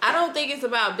 I don't think it's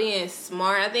about being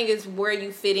smart. I think it's where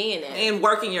you fit in at. And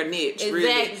working your niche,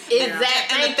 really.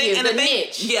 Exactly. The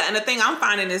niche. Yeah, and the thing I'm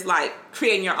finding is, like,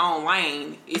 creating your own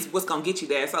lane is what's going to get you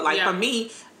there. So, like, for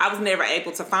me, I was never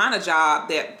able to find a job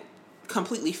that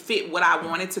completely fit what I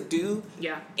wanted to do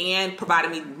and provided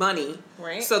me money.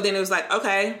 Right. So then it was like,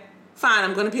 okay, fine,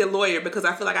 I'm going to be a lawyer because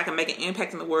I feel like I can make an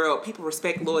impact in the world. People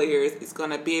respect lawyers. It's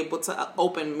going to be able to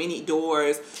open many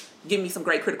doors, give me some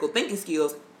great critical thinking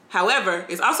skills. However,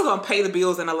 it's also going to pay the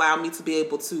bills and allow me to be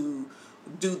able to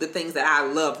do the things that I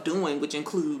love doing, which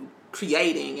include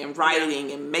creating and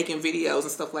writing and making videos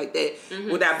and stuff like that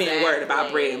without being worried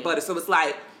about bread and butter. So it's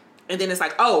like, and then it's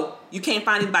like, oh, you can't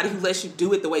find anybody who lets you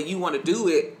do it the way you want to do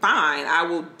it. Fine, I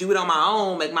will do it on my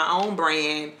own, make my own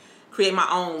brand, create my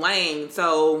own lane.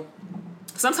 So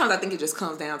sometimes I think it just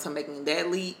comes down to making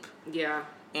that leap. Yeah.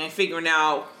 And figuring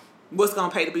out what's going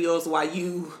to pay the bills while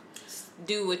you...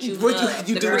 do what you love.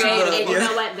 You do what you love. And you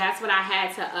know what? That's what I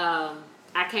had to.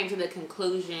 I came to the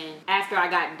conclusion after I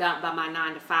got dumped by my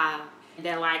 9-to-5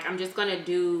 that like I'm just gonna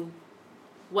do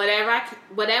whatever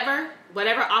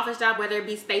office job, whether it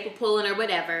be staple pulling or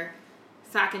whatever,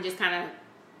 so I can just kind of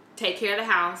take care of the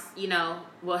house. You know,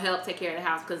 will help take care of the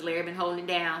house because Larry been holding it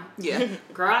down. Yeah.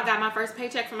 Girl, I got my first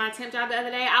paycheck from my temp job the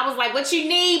other day. I was like, "What you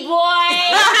need, boy?"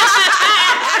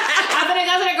 I'm gonna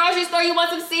go to the grocery store. You want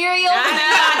some cereal?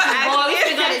 Boy, we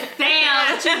should go to Sam.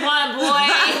 What you want, boy?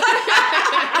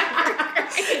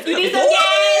 You need some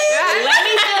gas? Let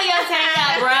me fill your tank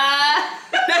up, bruh.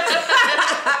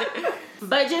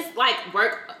 But just like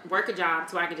work a job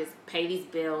so I can just pay these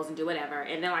bills and do whatever,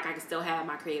 and then like I can still have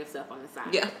my creative stuff on the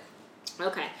side. Yeah.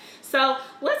 Okay, so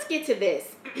let's get to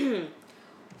this.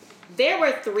 There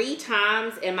were 3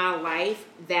 times in my life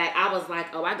that I was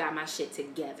like, oh, I got my shit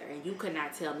together, and you could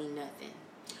not tell me nothing.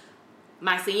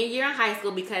 My senior year in high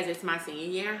school, because it's my senior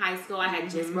year in high school, I had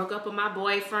just broke up with my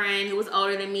boyfriend who was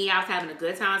older than me. I was having a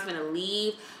good time. I was going to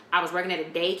leave. I was working at a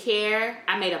daycare.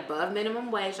 I made above minimum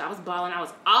wage. I was balling. I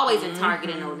was always in Target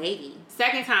and Old Navy.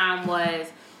 Second time was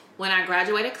when I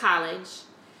graduated college.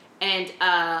 And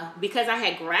because I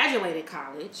had graduated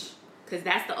college, because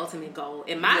that's the ultimate goal.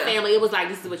 In my family, it was like,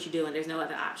 this is what you do and there's no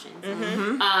other options. So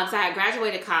I had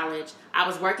graduated college. I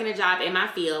was working a job in my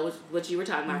field, which you were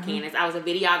talking about, Candice. I was a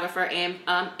videographer and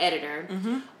editor.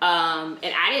 And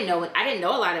I didn't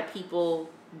know a lot of people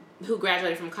who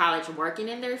graduated from college working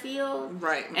in their field.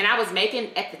 Right. And I was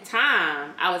making, at the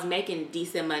time,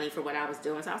 decent money for what I was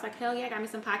doing. So I was like, hell yeah, I got me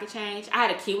some pocket change. I had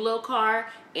a cute little car,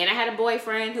 and I had a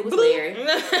boyfriend who was Larry.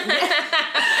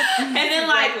 And then,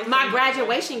 like, my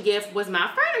graduation gift was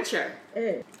my furniture.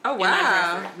 Oh,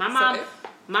 wow.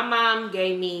 My mom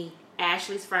gave me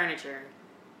Ashley's furniture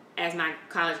as my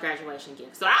college graduation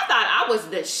gift. So I thought I was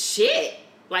the shit.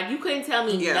 Like, you couldn't tell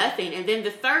me nothing. And then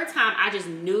the third time I just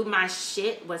knew my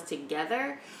shit was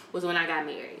together was when I got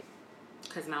married.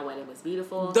 Because my wedding was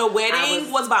beautiful. The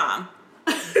wedding was bomb.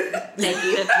 Thank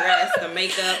you. The dress, the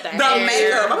makeup, the hair.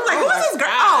 Makeup. I'm like, who's this girl?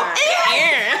 Oh,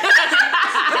 Aaron.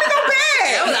 Let me go back.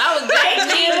 I was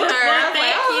thanking her. Well,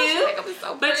 thank you.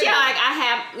 So but yeah, like I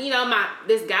have,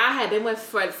 this guy I had been with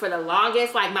for the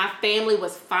longest. Like my family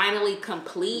was finally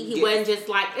complete. He wasn't just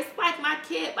like, it's like my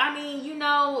kid. I mean,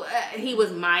 he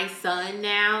was my son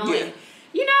now. Yeah. And,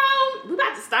 we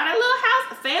about to start a little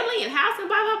house, a family and house and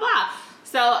blah, blah, blah.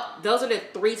 So those are the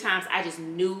 3 times I just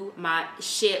knew my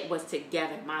shit was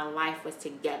together. My life was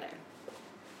together.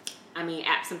 I mean,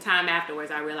 some time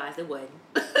afterwards, I realized it wasn't.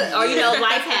 Or,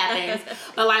 life happens.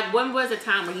 But, like, when was a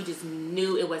time where you just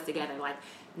knew it was together? Like,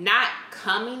 not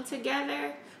coming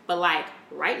together, but, like,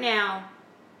 right now,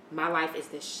 my life is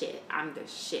the shit. I'm the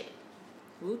shit.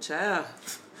 Ooh, child.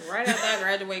 Right after I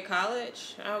graduated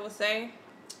college, I would say.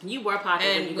 You were popping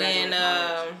when you graduated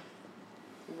college.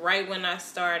 Right when I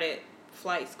started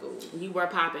flight school. You were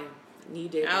popping. You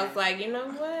did. I was like, you know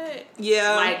what?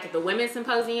 Yeah. Like the women's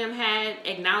symposium had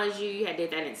acknowledged you. You had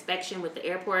did that inspection with the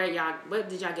airport. What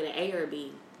did y'all get, an A or a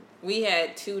B? We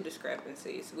had 2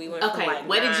 discrepancies. We went okay. from like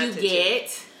what did you get?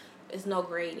 2. It's no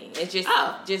grading. It's just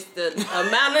the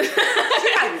amount of.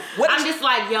 I'm just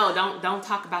like, yo, don't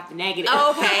talk about the negative.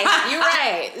 Okay, you're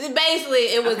right. Basically,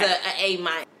 it was a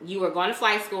A-. You were going to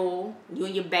flight school. You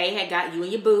and your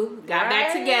boo got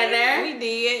back together.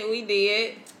 We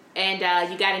did. And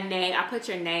you got a name. I put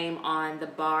your name on the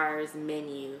bar's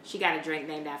menu. She got a drink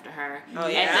named after her. Oh,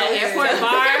 yeah. At the airport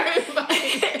bar.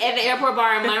 At the airport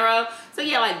bar in Monroe. So,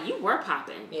 yeah, like, you were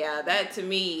popping. Yeah, that to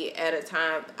me at a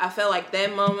time, I felt like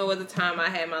that moment was the time I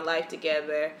had my life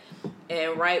together.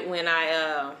 And right when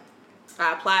I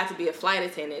applied to be a flight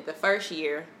attendant the first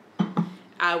year,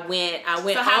 I went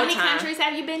So how many countries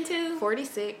have you been to?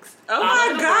 46. Oh my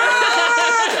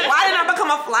God! Why didn't I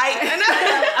become a flight?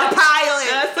 A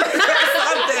pilot?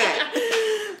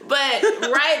 Something. But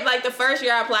right, like the first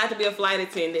year I applied to be a flight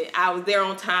attendant, I was there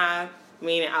on time,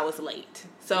 meaning I was late.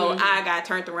 So I got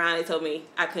turned around and told me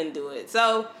I couldn't do it.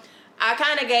 So I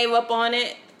kind of gave up on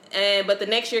it. But the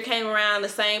next year came around, the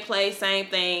same place, same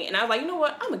thing. And I was like, you know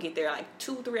what? I'm going to get there like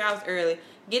 2-3 hours early.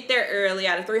 Get there early.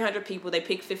 Out of 300 people, they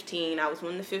picked 15. I was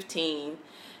one of the 15.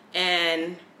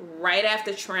 And right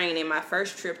after training, my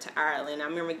first trip to Ireland, I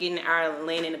remember getting to Ireland,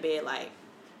 laying in the bed like,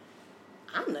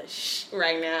 I'm the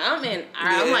right now. I'm in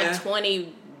Ireland. I'm like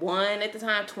 21 at the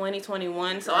time,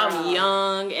 21. So I'm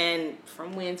young and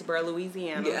from Winsboro,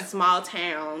 Louisiana, a small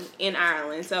town in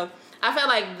Ireland. So I felt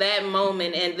like that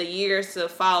moment and the years to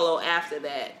follow after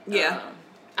that.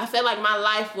 I felt like my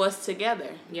life was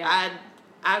together. Yeah.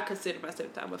 I consider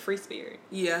myself a free spirit.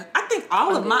 Yeah. I think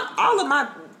all of my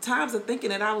times of thinking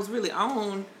that I was really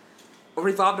on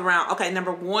revolved around, okay,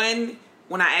 number one,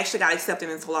 when I actually got accepted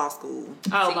into law school.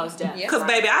 Oh, most definitely. Because,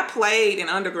 baby, I played in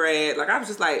undergrad. Like, I was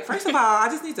just like, first of all, I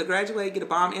just need to graduate, get a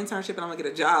bomb internship, and I'm going to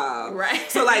get a job. Right.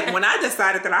 So, like, when I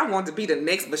decided that I wanted to be the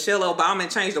next Michelle Obama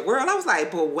and change the world, I was like,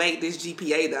 but wait, this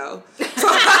GPA, though. So,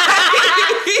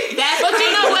 but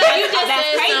you know what? You just said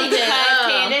crazy because,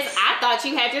 Candice, I thought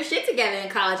you had your shit together in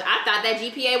college. I thought that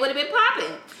GPA would have been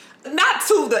popping. Not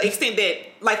to the extent that,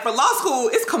 like, for law school,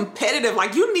 it's competitive.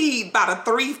 Like, you need about a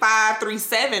 3.5,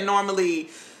 3.7 normally,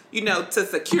 you know, to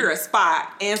secure a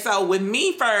spot. And so with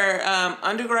me for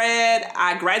undergrad,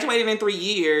 I graduated in 3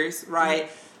 years, right?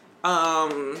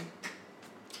 I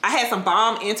had some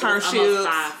bomb internships. It was almost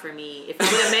 5 for me. If I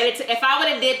would have made it if I would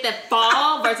have did the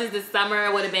fall versus the summer,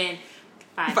 it would have been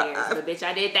 5 years. But bitch,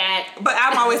 I did that. But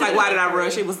I'm always like, why did I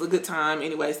rush? It was a good time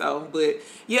anyway. So, but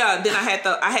yeah, then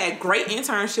I had great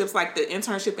internships, like the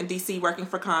internship in DC working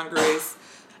for Congress,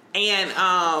 and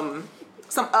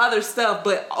some other stuff.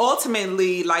 But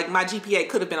ultimately, like, my GPA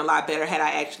could have been a lot better had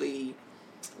I actually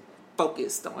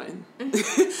focused on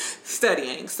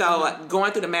studying. So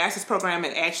going through the master's program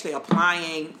and actually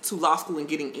applying to law school and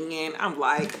getting in, I'm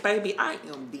like, baby, I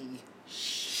am the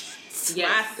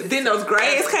yes. Then those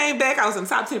grades came back. I was in the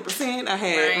top 10%. I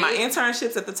had my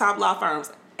internships at the top law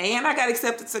firms. And I got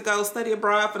accepted to go study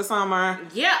abroad for the summer.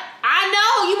 Yeah, I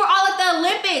know. You were all at the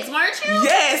Olympics, weren't you?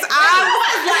 Yes, I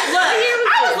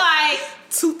was like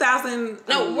 2000.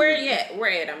 No, where at?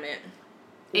 Where at? I'm at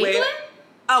England.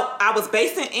 Oh, I was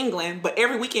based in England, but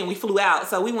every weekend we flew out.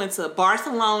 So we went to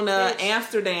Barcelona,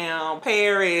 Amsterdam,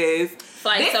 Paris.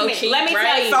 Like so cheap. Let me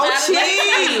tell you, so cheap.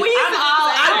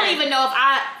 I don't even know if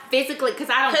I physically, because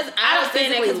I don't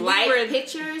physically like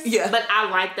pictures, but I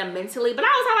like them mentally. But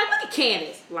I was like, look at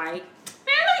Candice, like,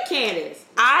 man, look at Candice.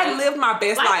 I lived my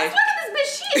best life. Look at this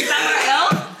bitch, she is somewhere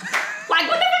else. Like,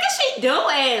 what the fuck is she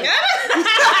doing?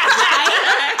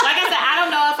 Like I said, I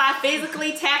don't know if I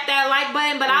physically tapped that like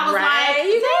button, but I was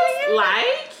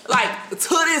like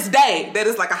to this day, that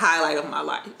is like a highlight of my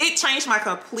life. It changed my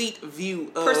complete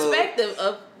view of perspective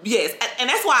of. Yes, and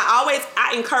that's why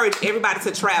I encourage everybody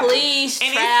to travel. Please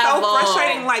and travel. It's so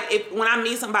frustrating, like, when I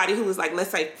meet somebody who is, like,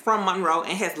 let's say from Monroe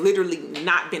and has literally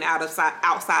not been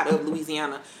outside of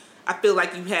Louisiana, I feel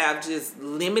like you have just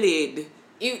limited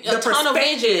tunnel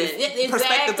vision.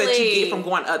 Perspective that you get from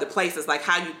going to other places, like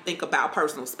how you think about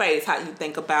personal space, how you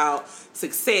think about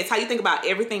success, how you think about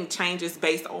everything changes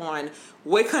based on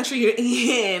what country you're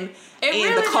in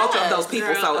and the culture of those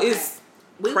people. Girl, so it's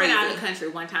we crazy. went out of the country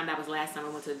one time. That was last summer.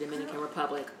 Went to the Dominican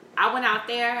Republic. I went out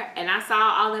there and I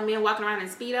saw all the men walking around in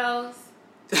Speedos.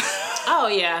 Oh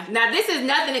yeah. Now this is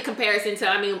nothing in comparison to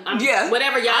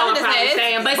whatever y'all are probably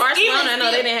saying. But Barcelona, I know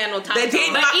they didn't have no time. They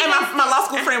did. My law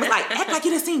school friend was like, "Act like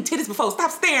you done seen titties before. Stop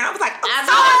staring." I was like, I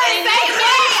was everywhere.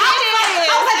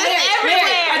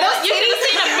 You should have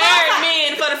seen a married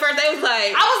man for the first day. Was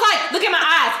like, I was like, look at my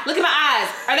eyes. Look at my eyes.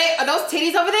 Are those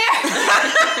titties over there?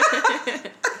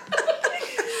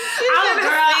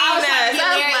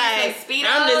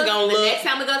 I'm just gonna look. The next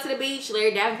time we go to the beach,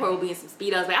 Larry Davenport will be in some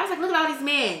Speedos. But I was like, look at all these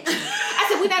men. I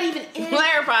said, we're not even in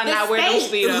Larry probably not wearing no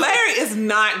Speedos. Larry is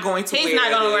not going to He's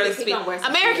not going to wear the Speedos.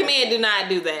 American men do not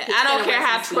do that. I don't care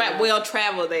how well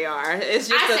traveled they are. It's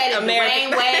just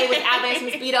American. Dwayne Wade was out there in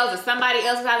some Speedos or somebody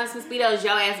else was out there in some Speedos,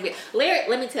 your ass be. Larry,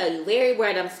 let me tell you, Larry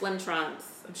wear them swim trunks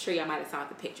I'm sure y'all might have saw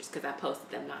the pictures because I posted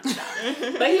them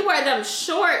nonstop. But he wore them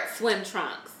short swim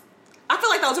trunks. I feel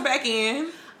like those are back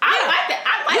in. I like that.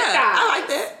 I like thighs. I like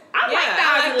that. I like thighs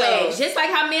I like and legs. those. Just like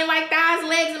how men like thighs,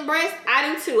 legs, and breasts,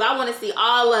 I do too. I want to see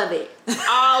all of it.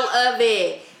 All of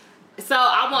it. So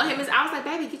I want him. I was like,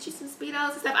 baby, get you some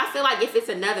Speedos and stuff. I feel like if it's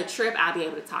another trip, I'll be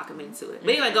able to talk him into it.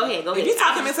 But anyway, go ahead. If you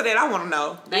talk him into that, I want to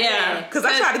know. Yeah. Because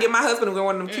I tried to get my husband to wear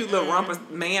one of them cute little rumpers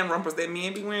that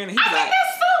men be wearing. And he was like,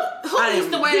 that's so. Who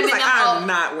used to wear them? He was like, I'm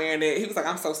not wearing it. He was like,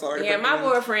 I'm so sorry. Yeah, my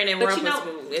boyfriend and But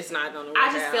rumpus, it's not going to work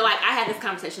I just out. feel like I had this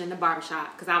conversation in the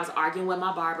barbershop because I was arguing with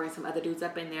my barber and some other dudes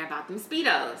up in there about them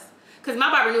Speedos. Because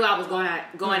my barber knew I was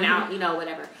going out, you know,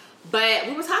 whatever. But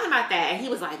we were talking about that, and he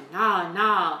was like,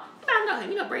 no. I know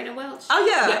him. You know Brandon Welch? Oh,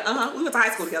 yeah. We went to high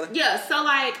school together. Yeah, so,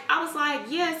 like, I was like,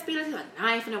 yeah, Speedos. He's like, nah,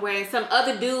 I ain't finna wear it. Some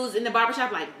other dudes in the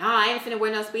barbershop like, nah, I ain't finna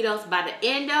wear no Speedos. By the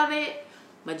end of it,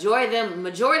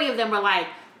 majority of them were like,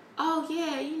 oh,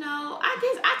 yeah, you know, I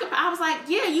guess I could. I was like,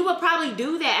 yeah, you would probably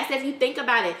do that. I said, if you think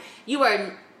about it, you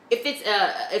are...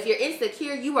 If you're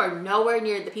insecure, you are nowhere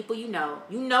near the people you know.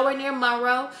 You nowhere near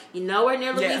Monroe. You nowhere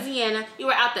near Louisiana. Yeah. You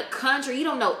are out the country. You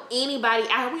don't know anybody.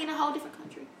 We in a whole different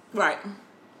country. Right.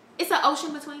 It's an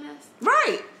ocean between us.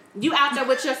 Right. You out there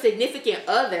with your significant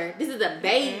other. This is a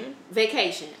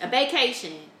vacation. A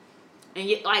vacation. And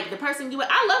you, like the person you with.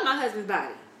 I love my husband's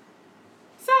body.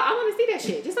 So I want to see that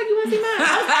shit. Just like you want to see mine.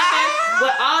 I was out there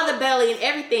with all the belly and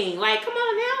everything. Like, come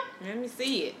on now. Let me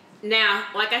see it. Now,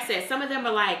 like I said, some of them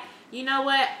are like, you know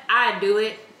what? I do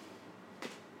it.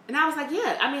 And I was like,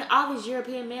 yeah. I mean, all these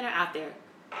European men are out there.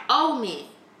 Old men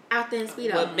out there in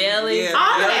Speedo. With belly. Yeah,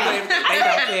 all that.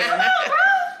 that. Come on,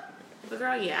 bro. But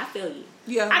girl, yeah, I feel you.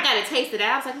 Yeah. I got a taste of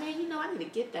that. I was like, man, you know, I need to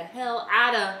get the hell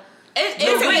out of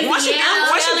once you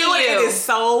do it, it is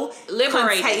so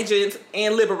liberating, contagious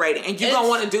and liberating, and you're gonna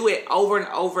want to do it over and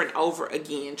over and over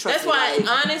again. Trust that's me.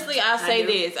 Why, honestly, I'll say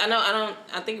this.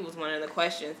 I think it was one of the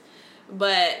questions,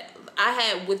 but I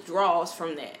had withdrawals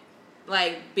from that.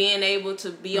 Like being able to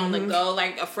be on the go,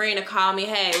 like a friend to call me,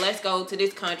 hey, let's go to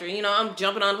this country. You know, I'm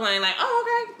jumping on the plane, like,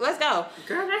 oh, okay, let's go.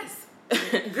 Girl, that's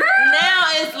Girl. Now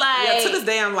it's like, to this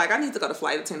day, I'm like, I need to go to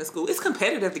flight attendant school. It's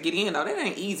competitive to get in, though. That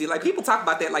ain't easy. Like, people talk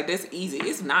about that like that's easy.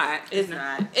 It's not. It's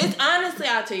not. It's honestly,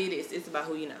 I'll tell you this. It's about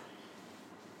who you know.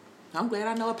 I'm glad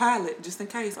I know a pilot, just in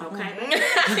case. okay. Right.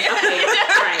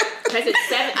 Because it's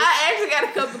 7. I actually got a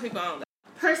couple of people on that.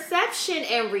 Perception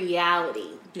and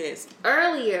reality. Yes.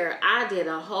 Earlier, I did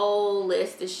a whole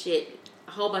list of shit,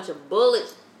 a whole bunch of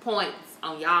bullet points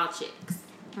on y'all chicks.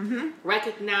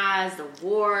 Recognized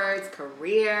awards,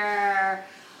 career,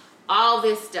 all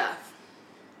this stuff.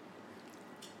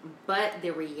 But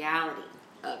the reality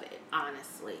of it,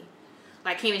 honestly.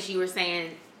 Like Kandice, you were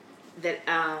saying that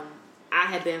I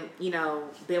had been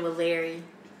with Larry,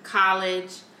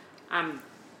 college.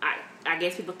 I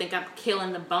guess people think I'm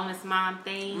killing the bonus mom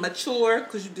thing. Mature,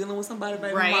 because you're dealing with somebody,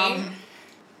 baby right. mom.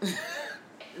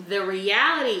 The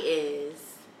reality is,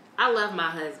 I love my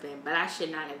husband, but I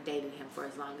should not have dated him for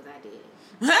as long as I did.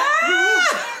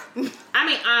 I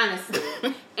mean,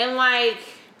 honestly. And like,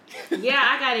 yeah,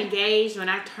 I got engaged when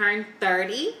I turned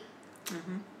 30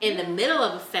 in the middle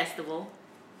of a festival.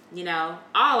 You know,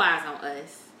 all eyes on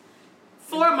us.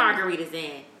 4 margaritas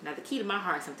in. Now, the key to my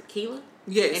heart is some tequila.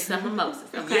 Yes. And some mimosas.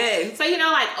 Okay. Yes. So, you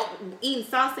know, like eating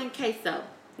salsa and queso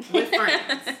with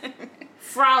friends.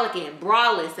 Frolicking,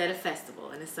 braless at a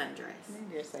festival in a sundress.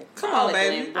 Come on,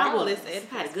 baby. I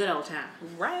had a good old time.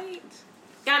 Right.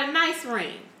 Got a nice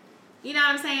ring. You know what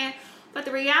I'm saying? But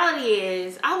the reality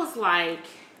is, I was like,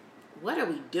 what are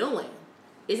we doing?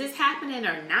 Is this happening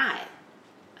or not?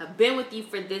 I've been with you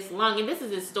for this long. And this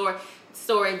is a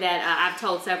story that I've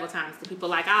told several times to people.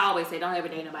 Like, I always say, don't ever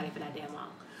date nobody for that damn long.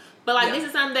 But, like, this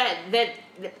is something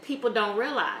that people don't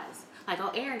realize. Like, oh,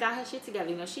 Erin got her shit together.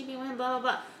 You know, she be with him, blah, blah,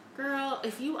 blah. Girl,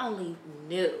 if you only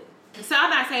knew. So I'm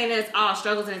not saying that it's all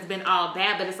struggles and it's been all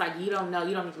bad, but it's like you don't know.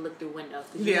 You don't need to look through windows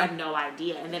because you have no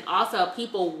idea. And then also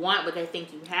people want what they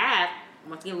think you have.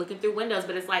 Once again, looking through windows,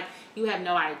 but it's like you have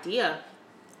no idea.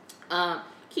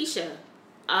 Keisha,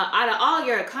 out of all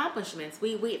your accomplishments,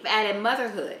 we've added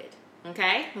motherhood.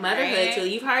 Okay? Motherhood too.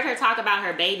 You've heard her talk about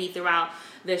her baby throughout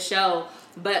the show.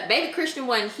 But baby Christian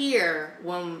wasn't here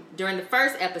during the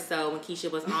first episode when Keisha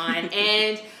was on.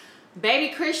 And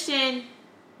baby Christian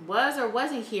was or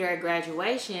wasn't here at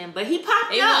graduation, but he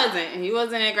popped up. He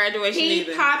wasn't at graduation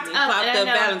either. He popped up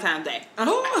Valentine's Day. And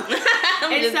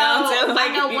so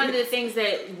I know one of the things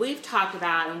that we've talked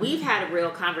about, and we've had real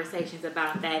conversations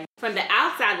about that. from the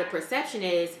outside, the perception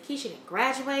is Keisha then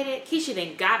graduated. Keisha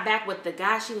then got back with the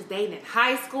guy she was dating in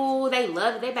high school. They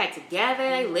loved it. They back together.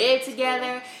 They lived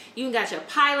together. You got your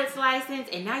pilot's license,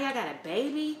 and now y'all got a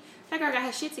baby. That girl got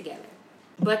her shit together.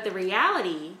 But the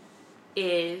reality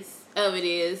is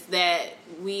that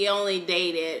we only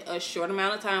dated a short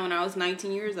amount of time when I was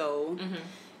 19 years old. Mm-hmm.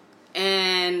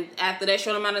 And after that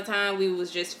short amount of time, we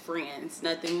was just friends,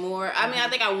 nothing more. Mm-hmm. I mean, I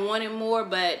think I wanted more,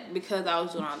 but because I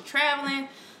was doing all the traveling,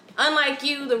 unlike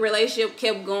you, the relationship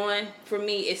kept going. For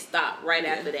me, it stopped right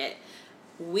after that.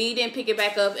 We didn't pick it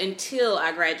back up until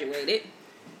I graduated.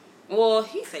 Well,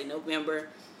 he say November.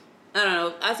 I don't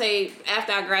know. I say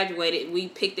after I graduated, we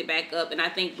picked it back up, and I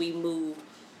think we moved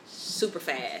super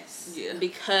fast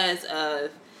because of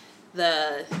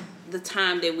the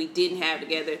time that we didn't have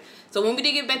together. So when we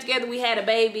did get back together, we had a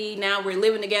baby. Now we're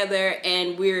living together,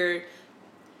 and we're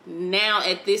now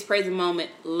at this present moment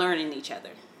learning each other.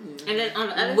 Mm-hmm. And then on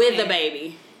the other with the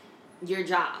baby, your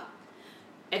job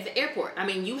at the airport. I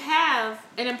mean, you have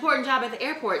an important job at the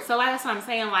airport. So that's what I'm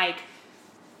saying. Like,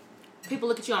 people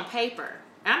look at you on paper.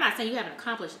 And I'm not saying you haven't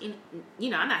accomplished, I'm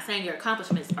not saying your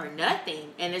accomplishments are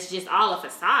nothing and it's just all a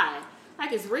facade.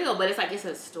 Like, it's real, but it's like it's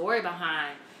a story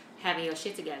behind having your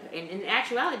shit together. And in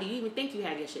actuality, do you even think you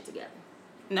have your shit together?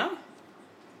 No.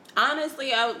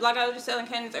 Honestly, I was just telling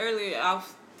Kandice earlier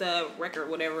off the record,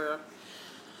 whatever,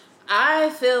 I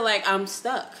feel like I'm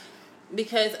stuck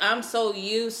because I'm so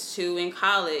used to in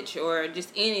college or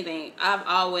just anything. I've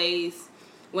always,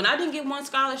 when I didn't get one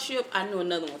scholarship, I knew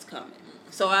another one's coming.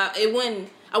 So I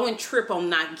wouldn't trip on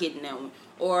not getting them.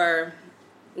 Or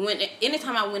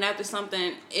anytime I went after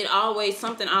something,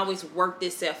 something always worked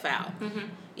itself out. Mm-hmm.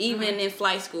 Even in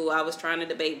flight school, I was trying to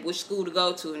debate which school to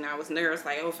go to, and I was nervous.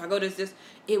 Like, if I go to this,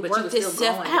 it worked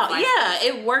itself out. Yeah,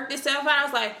 it worked itself out. I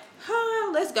was like,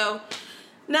 let's go.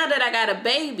 Now that I got a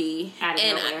baby, out of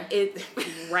nowhere,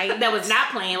 right? That was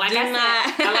not playing. Like I said,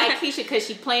 I like Keisha because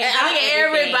she playing. I think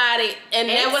everybody, and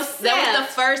that was the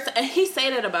first. And he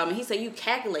said that about me. He said you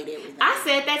calculate everything. I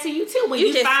said that to you too when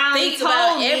you finally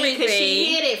told me because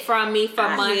she hid it from me for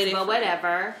months, but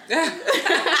whatever.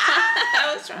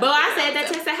 But I said that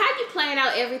to her. So how you plan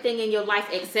out everything in your life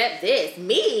except this?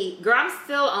 Me, girl, I'm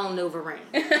still on Nuvaring.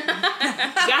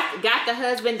 got the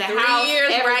husband, the 3 house,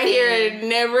 years everything. Right here, and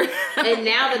never. And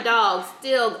now the dog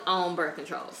still on birth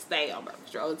control. Stay on birth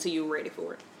control until you're ready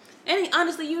for it. And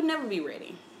honestly, you'll never be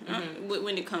ready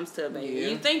when it comes to a baby. Yeah.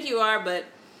 You think you are, but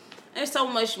there's so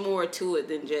much more to it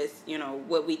than just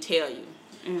what we tell you.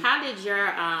 Mm-hmm. How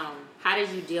did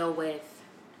you deal with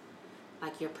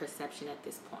like your perception at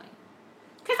this point?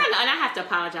 Because I know, and I have to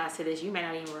apologize to this. You may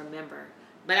not even remember,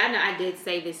 but I know I did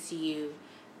say this to you,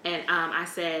 and I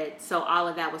said, so all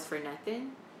of that was for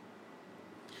nothing.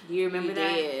 Do you remember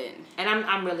that? Did. And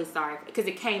I'm really sorry because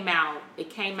it came out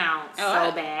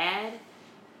so bad,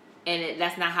 and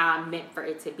that's not how I meant for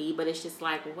it to be. But it's just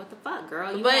like, well, what the fuck, girl?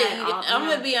 I'm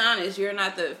gonna be honest. You're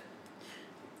not the.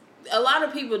 A lot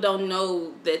of people don't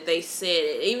know that they said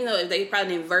it, even though they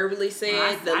probably didn't verbally say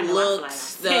it. The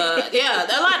looks,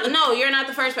 No, you're not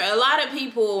the first person. A lot of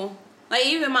people, like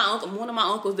even my uncle, one of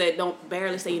my uncles that don't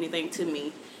barely say anything to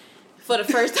me, for the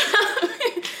first time,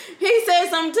 he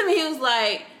said something to me. He was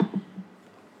like,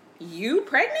 "You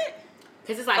pregnant?"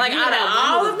 Because it's like out of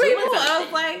all the people, I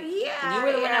was like, "Yeah, you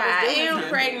were the one that was doing I am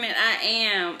pregnant. I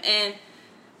am," and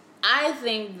I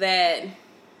think that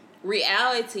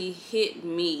reality hit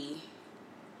me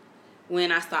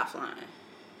when I stopped flying.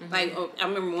 Mm-hmm. Like, I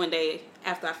remember one day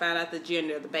after I found out the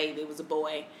gender of the baby, it was a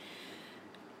boy.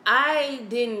 I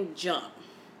didn't jump.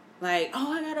 Like,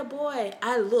 oh, I got a boy.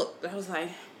 I looked. I was like,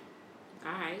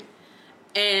 all right.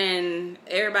 And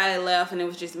everybody left, and it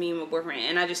was just me and my boyfriend.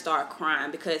 And I just started crying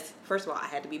because, first of all, I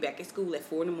had to be back at school at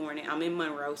 4 a.m. I'm in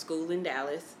Monroe, school in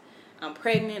Dallas. I'm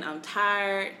pregnant. I'm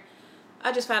tired.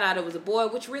 I just found out it was a boy,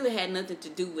 which really had nothing to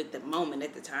do with the moment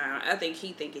at the time. I think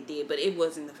he think it did, but it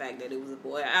wasn't the fact that it was a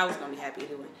boy. I was going to be happy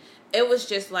doing it. It was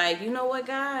just like, you know what,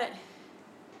 God?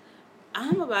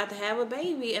 I'm about to have a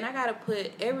baby, and I got to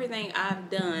put everything I've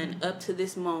done up to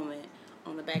this moment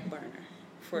on the back burner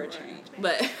for a change.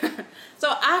 But, so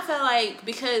I felt like,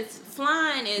 because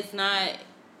flying is not,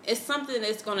 it's something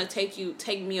that's going to take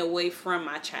me away from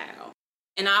my child.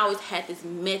 And I always had this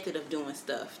method of doing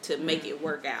stuff to make it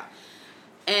work out.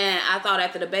 And I thought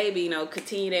after the baby,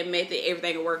 continue that method,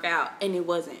 everything would work out. And it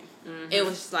wasn't. Mm-hmm. It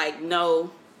was just like,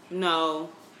 no,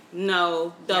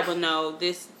 double no.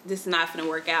 This is not going to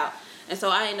work out. And so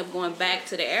I ended up going back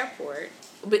to the airport,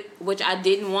 which I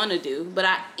didn't want to do. But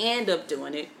I end up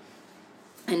doing it.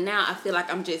 And now I feel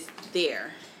like I'm just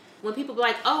there. When people be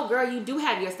like, oh, girl, you do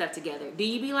have your stuff together. Do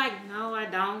you be like, no, I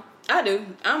don't? I do.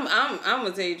 I'm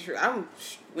gonna tell you the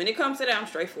truth. When it comes to that, I'm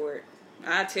straightforward.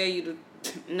 I tell you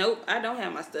nope, I don't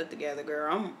have my stuff together,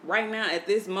 girl. I'm right now at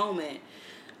this moment.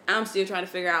 I'm still trying to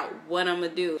figure out what I'm gonna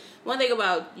do. One thing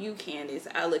about you, Kandice,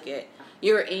 I look at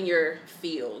you're in your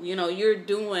field. You know, you're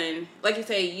doing like you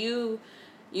say. You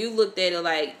looked at it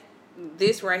like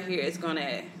this right here is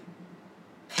gonna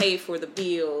pay for the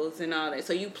bills and all that.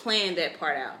 So you planned that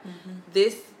part out. Mm-hmm.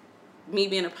 This, me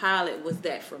being a pilot, was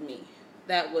that for me.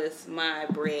 That was my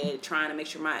bread, trying to make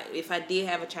sure if I did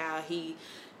have a child, he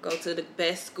go to the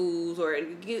best schools or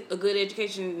get a good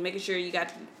education, making sure you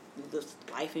got the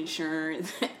life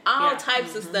insurance, all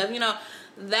types of stuff. You know,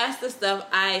 that's the stuff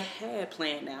I had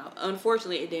planned out.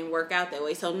 Unfortunately, it didn't work out that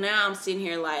way. So now I'm sitting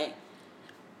here like,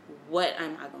 what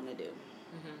am I going to do?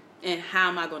 Mm-hmm. And how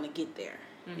am I going to get there?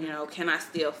 Mm-hmm. You know, can I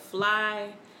still fly?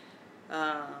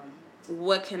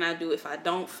 What can I do if I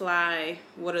don't fly?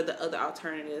 What are the other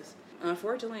alternatives?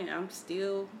 Unfortunately, I'm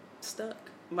still stuck.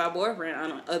 My boyfriend, on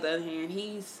the other hand,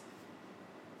 he's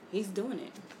doing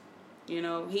it. You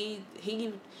know, he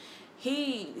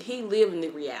lived in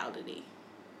the reality.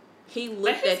 He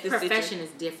looked at the profession is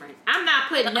different. I'm not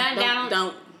putting nothing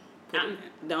down.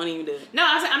 Don't even do it. No,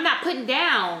 I'm not putting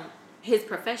down his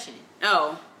profession.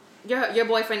 Oh, your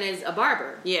boyfriend is a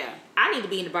barber. Yeah. I need to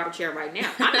be in the barber chair right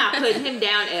now. I'm not putting him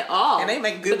down at all. And they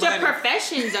make good money.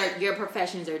 But your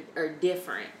professions are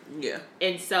different. Yeah.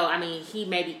 And so, I mean, he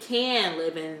maybe can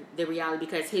live in the reality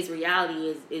because his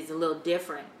reality is a little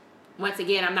different. Once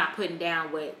again, I'm not putting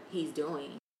down what he's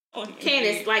doing.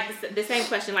 Kandice, like the same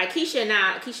question. Like Keisha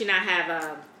and I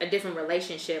have a different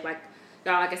relationship. Like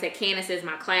I said, Kandice is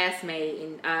my classmate,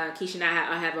 and Keisha and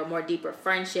I have a more deeper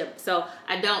friendship. So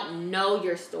I don't know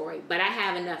your story, but I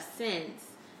have enough sense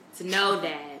to know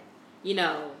that, you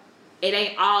know, it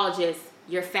ain't all just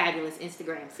your fabulous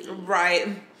Instagram feed. Right.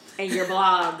 And your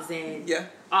blogs and yeah.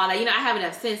 all that. You know, I have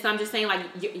enough sense. So I'm just saying, like,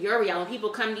 your reality. When people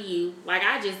come to you, like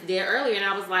I just did earlier, and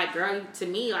I was like, girl, to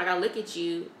me, like, I look at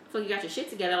you, I feel like you got your shit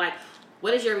together. Like,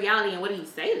 what is your reality and what do you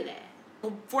say to that?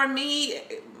 For me,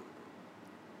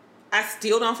 I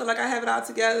still don't feel like I have it all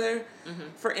together. Mm-hmm.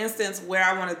 For instance, where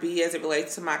I want to be as it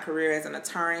relates to my career as an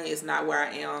attorney is not where I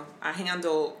am. I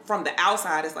handle, from the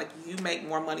outside, it's like you make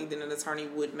more money than an attorney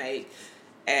would make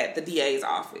at the DA's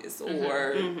office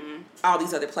or all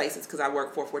these other places because I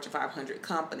work for a Fortune 500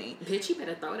 company. Bitch, you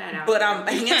better throw that out. But I'm Look,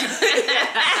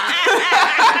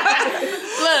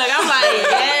 I'm like,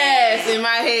 yes, in my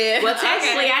head. Well,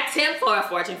 technically, I temp for a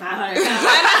Fortune 500 company.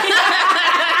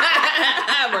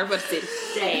 I work for the city.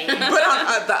 Dang. But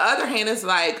on the other hand, it's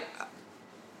like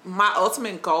my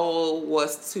ultimate goal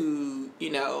was to,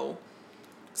 you know,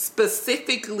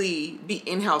 specifically be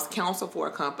in-house counsel for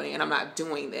a company, and I'm not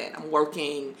doing that. I'm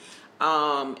working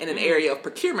in an area of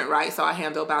procurement, right? So I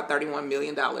handle about $31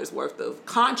 million worth of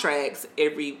contracts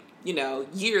every, you know,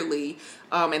 yearly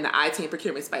in the IT and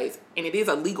procurement space, and it is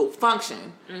a legal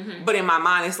function. Mm-hmm. But in my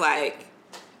mind, it's like,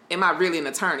 am I really an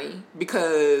attorney?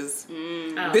 Because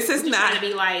this is not trying to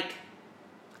be like,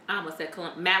 I almost said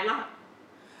Matlock.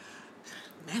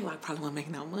 Matlock probably won't make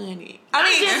no money. I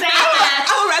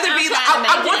would rather be like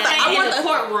I want the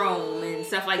courtroom and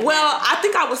stuff like that. Well, I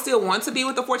think I would still want to be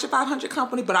with the Fortune 500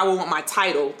 company, but I would want my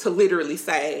title to literally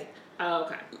say,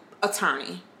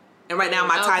 attorney. And right now,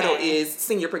 my title is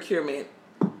senior procurement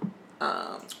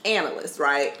analyst,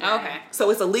 right? Okay. So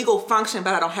it's a legal function,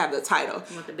 but I don't have the title.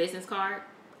 You want the business card?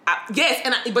 Yes,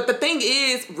 but the thing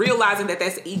is realizing that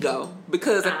that's ego,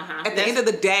 because at the end of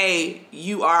the day,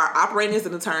 you are operating as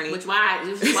an attorney. Which is why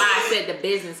I said the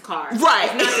business card. Right.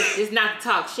 It's not to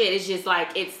talk shit. It's just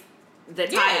like it's the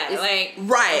title. It's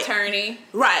like attorney.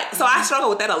 Right. So I struggle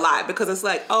with that a lot because it's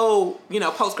like,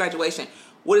 post graduation,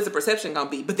 what is the perception gonna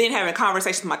be? But then having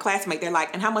conversations with my classmates, they're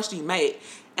like, and how much do you make?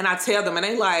 And I tell them, and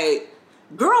they like,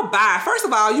 girl, bye. First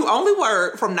of all, you only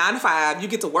work from 9 to 5. You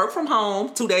get to work from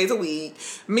home 2 days a week.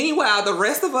 Meanwhile, the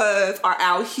rest of us are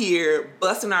out here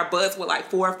busting our butts with like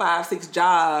 4, 5, 6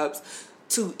 jobs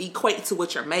to equate to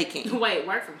what you're making. Wait,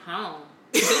 work from home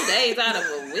 2 days out of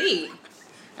a week.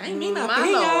 I ain't mean nothing.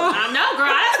 I know,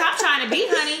 girl. I'm trying to be,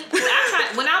 honey.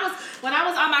 When I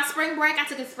was on my spring break, I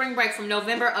took a spring break from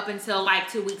November up until like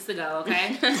 2 weeks ago.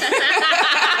 Okay.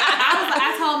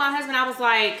 I told my husband, I was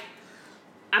like,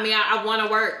 I mean, I want to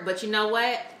work, but you know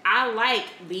what? I like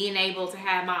being able to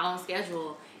have my own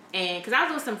schedule. And because I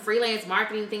was doing some freelance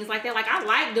marketing, things like that. Like, I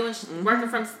like doing working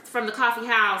from the coffee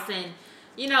house. And,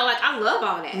 you know, like, I love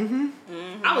all that. Mm-hmm.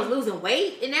 Mm-hmm. I was losing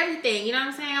weight and everything. You know what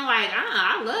I'm saying? Like,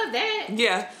 I love that.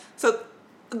 Yeah. So,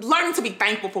 learning to be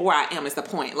thankful for where I am is the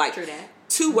point. Like, True that.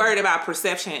 Too worried about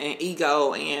perception and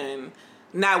ego and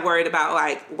not worried about,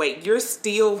 like, wait, you're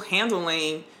still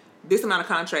handling this amount of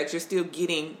contracts, you're still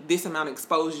getting this amount of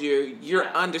exposure, you're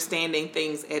understanding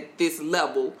things at this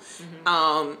level,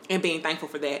 and being thankful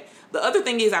for that. The other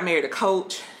thing is I married a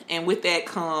coach, and with that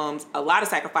comes a lot of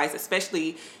sacrifice,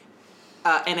 especially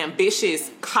an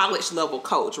ambitious college level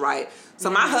coach, right? So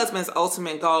my husband's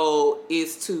ultimate goal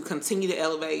is to continue to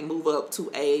elevate, move up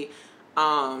to a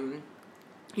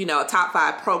a top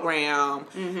 5 program,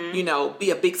 be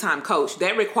a big time coach.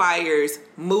 That requires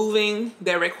moving.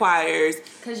 That requires...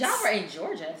 Because y'all were in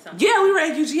Georgia. Yeah, we were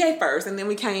at UGA first, and then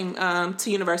we came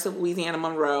to University of Louisiana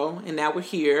Monroe, and now we're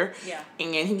here. Yeah.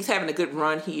 And he's having a good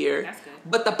run here. That's good.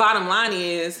 But the bottom line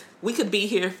is, we could be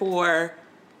here for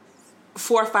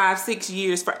 4, 5, 6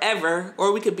 years forever,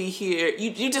 or we could be here.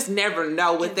 You just never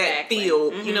know with that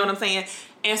field. You know what I'm saying?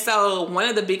 And so one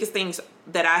of the biggest things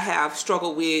that I have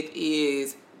struggled with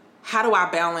is, how do I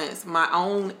balance my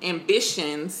own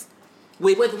ambitions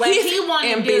with what his he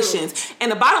wanted ambitions? to do.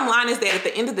 And the bottom line is that at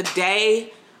the end of the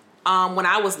day, when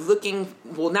I was looking,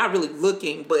 well, not really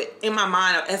looking, but in my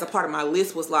mind as a part of my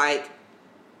list was like,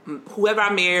 whoever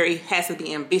I marry has to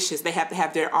be ambitious. They have to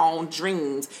have their own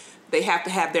dreams. They have to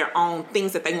have their own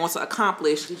things that they want to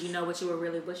accomplish. Did you know what you were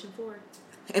really wishing for?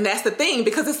 And that's the thing,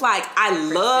 because it's like, I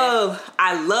love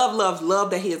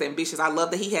that he is ambitious. I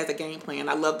love that he has a game plan.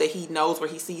 I love that he knows where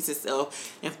he sees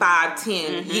himself in 5,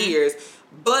 10 years.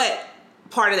 But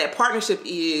part of that partnership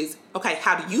is, okay,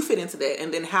 how do you fit into that?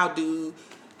 And then how do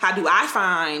I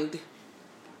find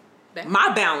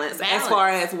my balance as far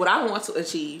as what I want to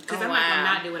achieve? Because I'm not going to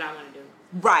not do what I want to do.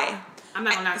 Right. I'm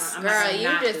not going to Girl,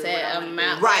 you just said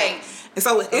amount. Right. And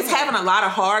so it's having a lot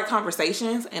of hard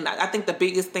conversations. And I think the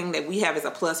biggest thing that we have as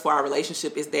a plus for our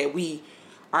relationship is that we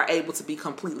are able to be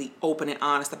completely open and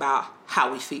honest about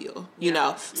how we feel, you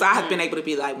know? So I have been able to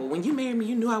be like, well, when you married me,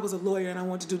 you knew I was a lawyer and I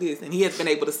wanted to do this. And he has been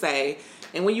able to say,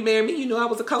 and when you married me, you knew I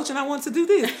was a coach and I wanted to do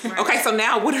this. Right. Okay, so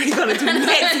now what are you going to do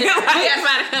next? You got to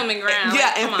find a common ground.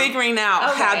 Yeah, and figuring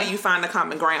out how do you find a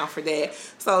common ground for that.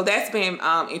 So that's been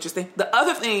interesting. The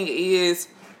other thing is,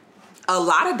 a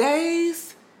lot of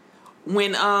days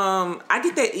when I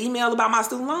get that email about my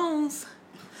student loans,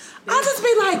 I'll just be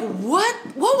like, what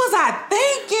was I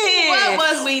thinking? What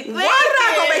was we thinking? Why did I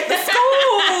go back to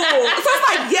school? So it's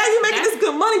like, yeah, you're making this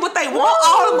good money, but they want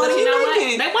all the money you're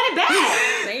making. They want it back.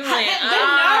 They want it the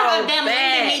nerve of them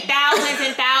lending me thousands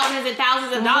and thousands and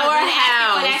thousands of dollars and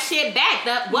asking for that shit back.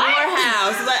 What? More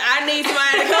house. Like, I need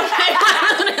somebody to come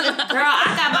back. Girl, I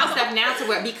got my stuff now to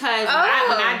where, because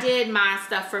when I did my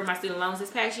stuff for my student loans this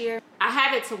past year, I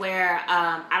have it to where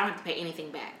I don't have to pay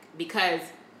anything back, because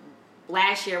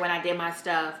last year when I did my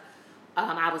stuff,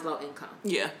 I was low income.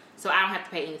 Yeah. So I don't have to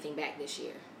pay anything back this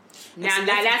year. Now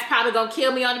that's probably gonna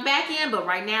kill me on the back end, but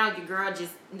right now your girl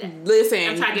just listen.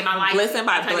 I'm trying to get my life, blessing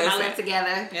by blessing, my life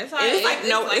together.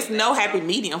 It's no happy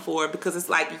medium for it, because it's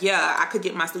like, yeah, I could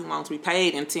get my student loans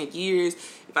repaid in 10 years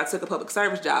if I took a public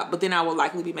service job, but then I will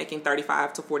likely be making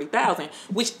 $35,000 to $40,000,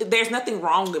 which there's nothing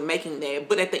wrong with making that,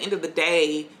 but at the end of the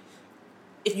day,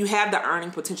 if you have the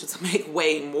earning potential to make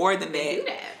way more than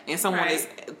that, and someone is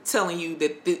telling you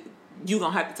that you're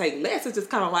going to have to take less, it's just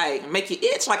kind of like make you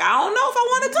itch. Like, I don't know if I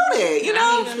want to do that, you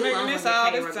know? Making this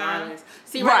all this time.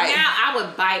 See, right now, I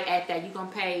would bite at that. You're going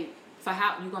to pay for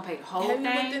how? You're going to pay the whole thing?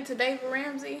 Have you looked into David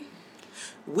Ramsey?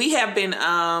 We have been,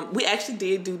 we actually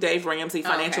did do Dave Ramsey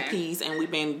Financial Peace, and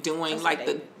we've been doing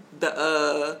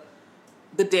the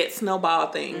debt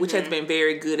snowball thing, which has been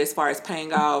very good as far as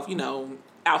paying off,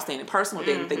 outstanding personal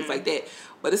debt and things like that.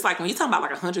 But it's like, when you're talking about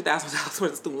like $100,000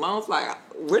 worth of student loans, like,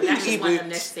 where do you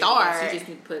even start? You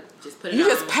just put it. You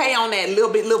just pay on that little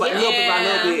bit by little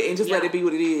bit, and just let it be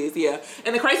what it is. Yeah.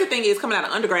 And the crazy thing is, coming out of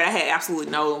undergrad, I had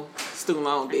absolutely no student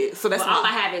loan debt. So that's all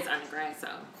I have is undergrad. So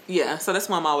yeah. So that's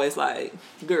why I'm always like,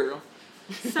 girl.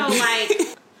 So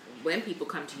like, when people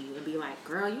come to you and be like,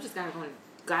 girl, you just got it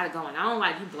going on,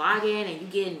 like you blogging and you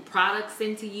getting products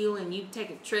sent to you and you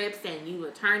taking trips and you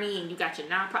attorney and you got your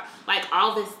nonprofit, like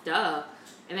all this stuff,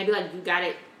 and they be like, you got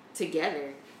it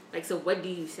together, like, so what do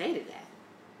you say to that?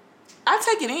 I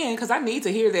take it in, because I need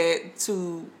to hear that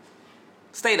to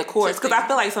stay the course, because I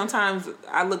feel like sometimes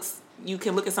you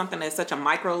can look at something at such a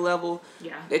micro level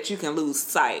that you can lose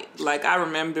sight. Like, I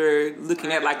remember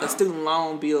looking at like a student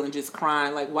loan bill and just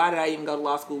crying, like, why did I even go to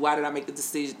law school? Why did I make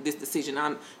this decision?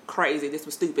 I'm crazy. This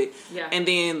was stupid. Yeah. And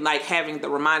then like having the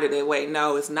reminder that, wait,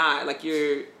 no, it's not. Like,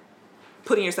 you're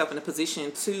putting yourself in a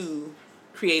position to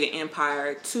create an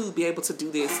empire, to be able to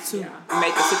do this, to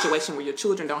make a situation where your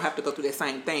children don't have to go through that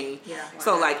same thing. Yeah. Wow.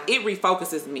 So like, it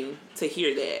refocuses me to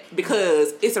hear that,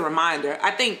 because it's a reminder.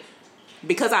 I think,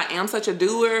 because I am such a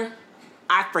doer,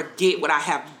 I forget what I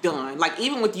have done. Like,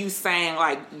 even with you saying,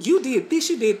 like, you did this,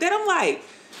 you did that, I'm like,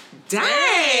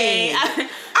 Dang. I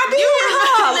did.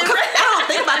 Huh? I don't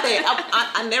think about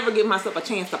that. I never give myself a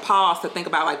chance to pause to think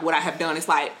about like what I have done. It's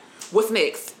like, what's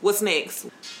next? What's next?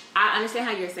 I understand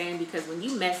how you're saying, because when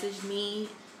you messaged me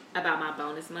about my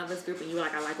bonus mothers group and you were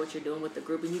like, I like what you're doing with the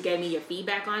group, and you gave me your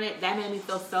feedback on it, that made me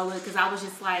feel so good, because I was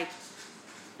just like,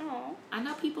 oh, I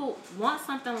know people want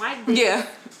something like this. Yeah.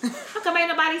 How come ain't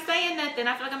nobody saying nothing?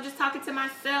 I feel like I'm just talking to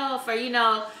myself, or and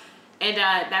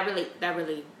that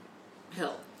really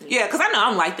helped. Yeah, because I know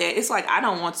I'm like that. It's like I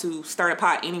don't want to stir the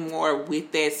pot anymore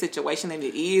with that situation than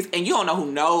it is. And you don't know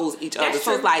who knows each other.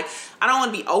 So it's like I don't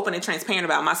want to be open and transparent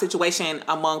about my situation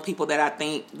among people that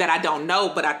I don't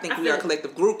know, but I think we are a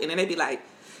collective group. And then they be like,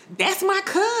 that's my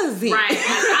cousin. Right.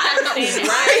 I understand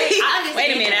that. Right.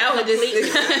 Wait a minute. I was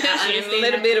just a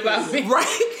little bit about me.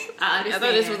 Right. I understand. I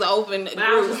thought this was an open group. But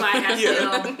I was just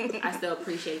like, I still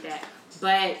appreciate that.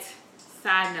 But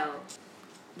side note,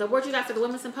 the award you got for the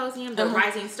Women's Symposium, the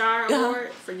Rising Star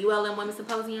Award for ULM Women's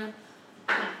Symposium,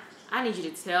 I need you to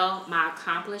tell my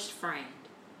accomplished friend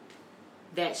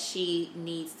that she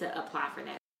needs to apply for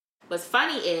that. What's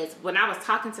funny is when I was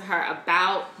talking to her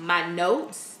about my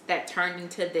notes that turned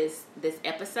into this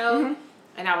episode,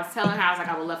 and I was telling her, I was like,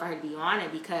 I would love for her to be on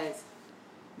it because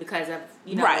of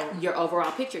your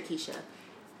overall picture, Keisha.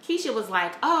 Keisha was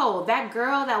like, oh, that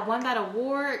girl that won that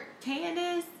award,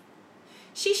 Kandice,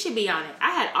 she should be on it.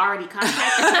 I had already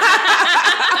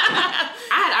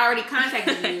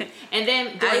contacted you. And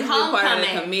then during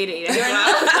homecoming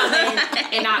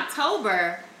in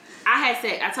October,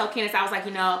 I told Kandice, I was like,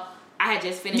 I had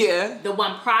just finished the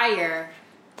one prior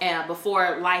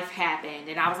before life happened.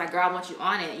 And I was like, girl, I want you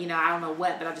on it. I don't know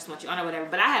what, but I just want you on it or whatever.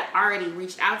 But I had already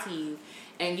reached out to you.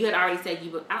 And you had already said you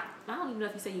would. I don't even know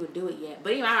if you said you would do it yet.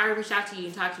 But anyway, I already reached out to you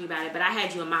and talked to you about it. But I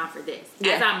had you in mind for this.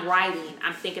 Yeah. As I'm writing,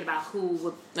 I'm thinking about who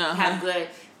would have good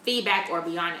feedback or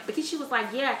be on it. Because she was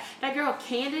like, yeah, that girl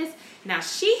Kandice, now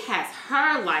she has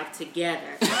her life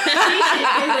together. She should do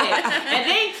it. And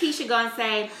then Keisha gonna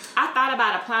say, I thought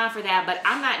about applying for that, but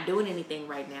I'm not doing anything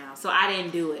right now. So I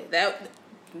didn't do it.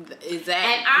 Is that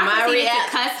and I my proceeded to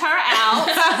cuss her out.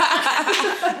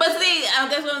 But see,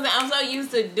 that's what I'm saying. I'm so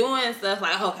used to doing stuff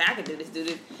like, okay, I can do this.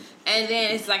 And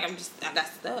then it's like I got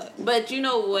stuck. But you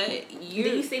know what? Do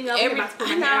you see me over here about to put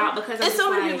my hair out because there's so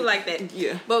many people like that.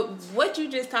 Yeah. But what you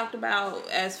just talked about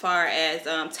as far as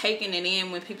taking it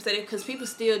in when people say it, because people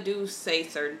still do say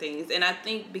certain things. And I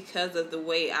think because of the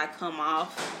way I come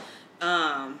off,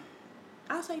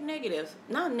 I'll say negative.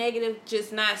 Not negative,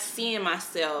 just not seeing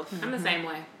myself. I'm the same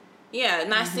way. Yeah,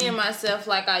 not seeing myself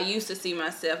like I used to see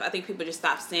myself. I think people just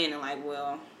stop saying it like,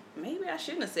 well, maybe I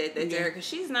shouldn't have said that to her because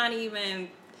she's not even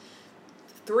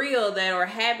thrilled that or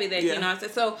happy that, you know what I'm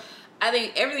saying? So I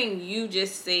think everything you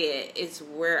just said is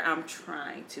where I'm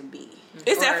trying to be.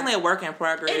 It's definitely a work in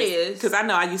progress. It is. Because I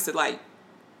know I used to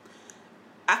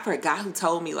I forgot who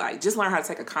told me, just learn how to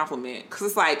take a compliment. Because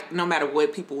it's like, no matter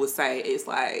what people would say, it's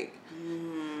like,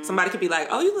 somebody could be like,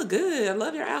 oh, you look good. I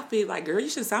love your outfit. Like, girl, you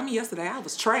should have saw me yesterday. I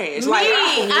was trash. I do that.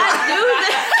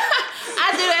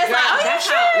 I do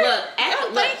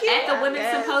that. At the Women's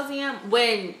Symposium,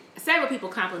 when several people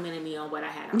complimented me on what I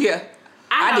had on. Yeah.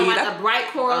 I had a bright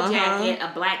coral jacket,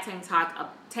 a black tank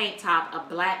top, a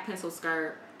black pencil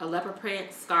skirt, a leopard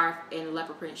print scarf, and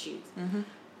leopard print shoes. And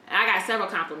I got several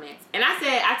compliments. And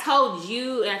I told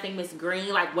you, and I think Miss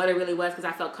Green, what it really was, because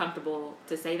I felt comfortable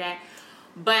to say that.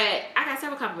 But I got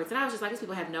several compliments, and I was just like, these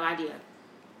people have no idea.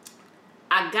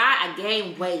 I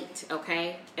gained weight,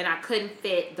 okay? And I couldn't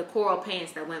fit the coral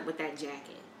pants that went with that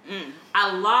jacket.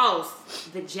 I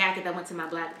lost the jacket that went to my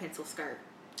black pencil skirt.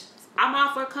 I'm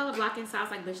all for color blocking, so I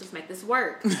was like, bitch, let's make this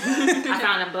work. I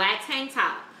found a black tank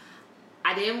top.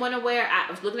 I didn't want to wear,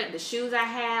 I was looking at the shoes I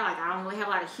had, I don't really have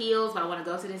a lot of heels, but I want to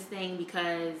go to this thing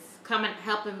because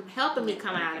helping me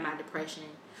come out of my depression.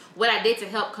 What I did to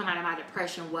help come out of my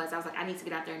depression was I was like, I need to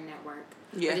get out there and network.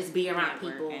 Yeah. Just be around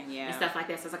people and stuff like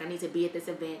that. So I was like, I need to be at this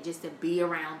event just to be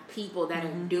around people that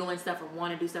are doing stuff or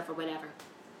want to do stuff or whatever.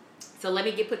 So let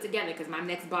me get put together because my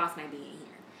next boss may be in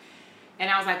here. And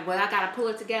I was like, well, I got to pull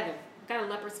it together. Got a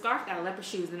leopard scarf, got a leopard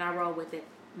shoes, and I rolled with it.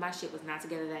 My shit was not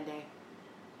together that day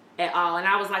at all. And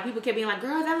I was like, people kept being like,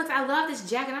 girl, I love this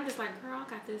jacket. I'm just like, girl, I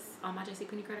got this on my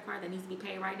JCPenney credit card that needs to be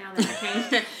paid right now that I can't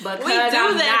because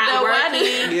I'm not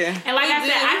working. Yeah. And like I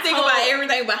said, I think about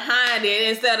everything behind it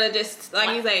instead of just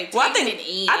you say, taking it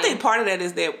in. I think part of that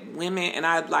is that women, and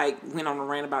I went on a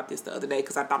rant about this the other day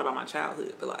because I thought about my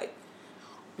childhood, but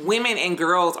women and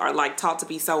girls are like taught to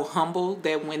be so humble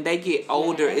that when they get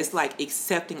older, it's like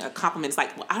accepting a compliment. It's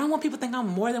like, well, I don't want people to think I'm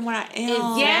more than what I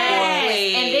am.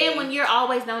 Yes. And then when you're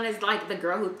always known as like the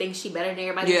girl who thinks she better than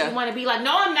everybody, you want to be like,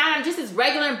 no, I'm not. I'm just as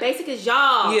regular and basic as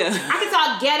y'all. Yeah. I can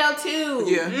talk ghetto too.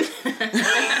 Yeah.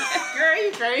 Girl,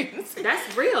 you crazy.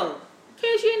 That's real.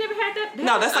 Kids, you ain't never had that?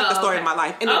 No, that's like the story of my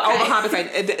life. And then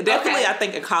overcompensating. Definitely, I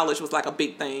think in college was like a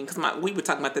big thing. Because we were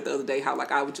talking about that the other day, how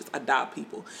like I would just adopt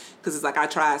people. Because it's like I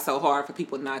tried so hard for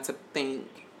people not to think,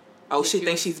 oh, she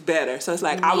thinks she's better. So it's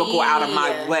like I would go out of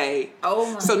my way.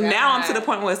 Oh my So God. now I'm to the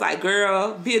point where it's like,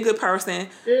 girl, be a good person,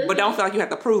 but don't feel like you have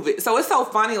to prove it. So it's so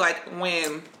funny, like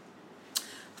when,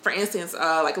 for instance,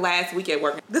 like last week at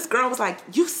work, this girl was like,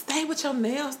 you stay with your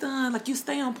nails done. Like you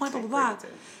stay on point, blah, blah, blah.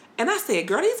 And I said,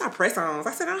 girl, these are press-ons.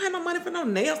 I said, I don't have no money for no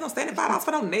nails, no $75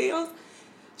 for no nails.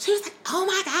 She was like, oh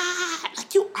my God,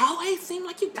 like you always seem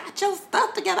like you got your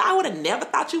stuff together. I would have never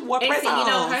thought you wore press-ons. And see, you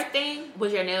know, her thing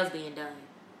was your nails being done.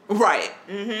 Right.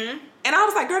 Mm-hmm. And I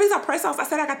was like, girl, these are press-ons. I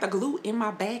said, I got the glue in my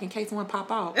bag in case one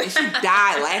pop off. And she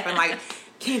died laughing like,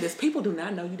 Kandice, people do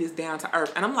not know you this down to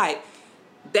earth. And I'm like,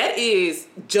 that is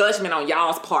judgment on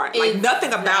y'all's part. Like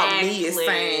nothing about me is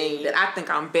saying that I think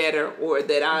I'm better or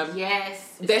that I'm.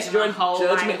 Yes, that's your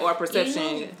judgment or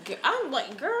perception. I'm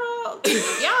like, girl,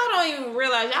 y'all don't even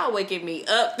realize y'all waking me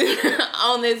up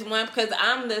on this one because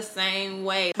I'm the same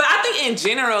way. But I think in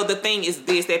general, the thing is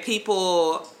this: that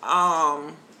people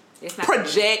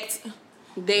project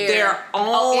their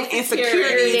own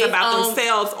insecurities about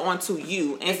themselves onto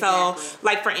you. And so,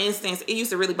 like, for instance, it used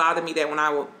to really bother me that when I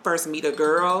would first meet a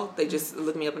girl, they just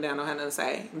look me up and down, don't have nothing to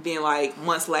say. And then, like,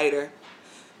 months later,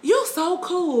 you so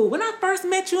cool. When I first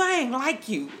met you, I ain't like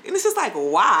you. And it's just like,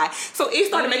 why? So it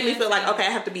started making me feel like, okay, I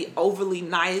have to be overly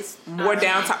nice, more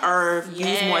down to earth,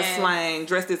 use more slang,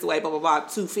 dress this way, blah, blah, blah,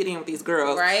 to fit in with these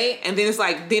girls. Right. And then it's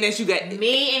like, then as you get...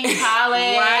 Me in college.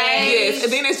 Right. Yes.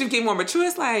 And then as you get more mature,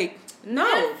 it's like...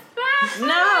 No. That's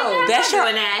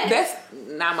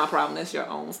not my problem. That's your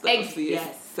own stuff.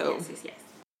 Yes.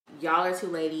 Y'all are two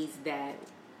ladies that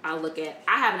I look at.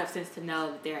 I have enough sense to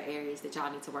know that there are areas that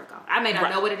y'all need to work on. I may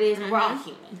not know what it is, but we're all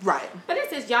human. Right. But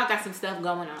it's just y'all got some stuff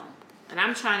going on. And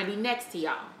I'm trying to be next to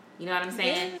y'all. You know what I'm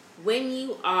saying?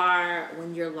 Yeah.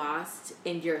 When you're lost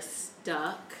and you're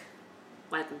stuck,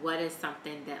 like what is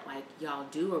something that like y'all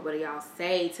do or what do y'all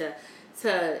say to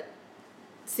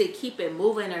keep it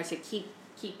moving or to keep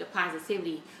the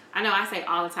positivity? I know I say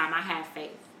all the time, I have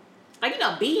faith. Like, you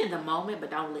know, be in the moment,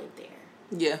 but don't live there.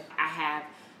 Yeah. I have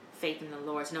faith in the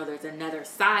Lord to know there's another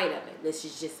side of it. This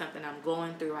is just something I'm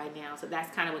going through right now. So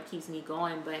that's kind of what keeps me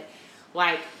going. But,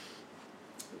 like,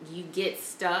 you get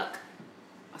stuck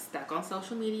on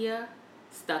social media,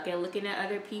 stuck in looking at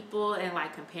other people and,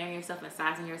 like, comparing yourself and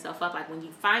sizing yourself up. Like, when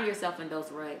you find yourself in those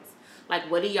ruts,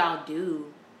 like, what do y'all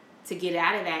do to get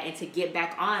out of that and to get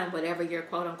back on whatever your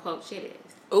quote-unquote shit is?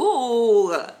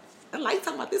 Ooh, I like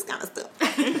talking about this kind of stuff.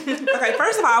 Okay,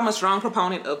 first of all, I'm a strong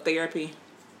proponent of therapy.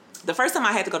 The first time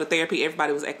I had to go to therapy,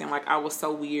 everybody was acting like I was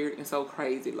so weird and so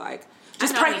crazy. Like,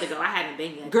 just pray. I need to go. I haven't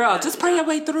been yet. Girl, just pray your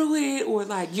way through it, or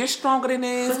like you're stronger than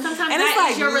this. But sometimes and that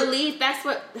is your relief. That's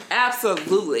what.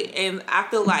 Absolutely, and I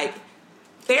feel like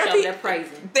therapy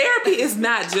is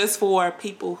not just for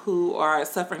people who are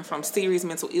suffering from serious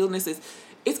mental illnesses.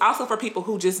 It's also for people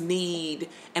who just need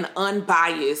an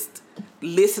unbiased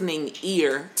listening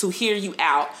ear to hear you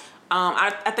out.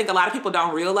 I think a lot of people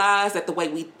don't realize that the way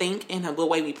we think and the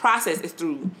way we process is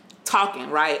through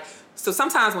talking, right? So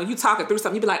sometimes when you talking through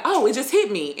something, you be like, oh, it just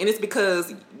hit me. And it's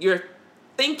because your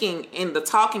thinking and the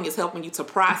talking is helping you to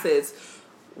process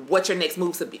what your next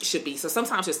move should be. So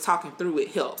sometimes just talking through it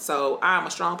helps. So I'm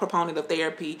a strong proponent of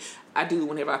therapy. I do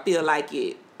whenever I feel like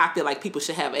it. I feel like people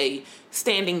should have a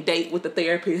standing date with the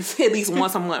therapist at least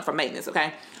once a month for maintenance,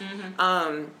 okay?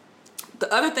 Mm-hmm.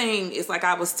 The other thing is, like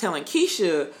I was telling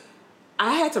Keisha,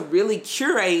 I had to really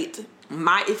curate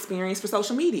my experience for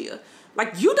social media.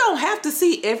 Like, you don't have to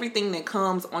see everything that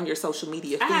comes on your social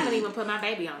media feed. I haven't even put my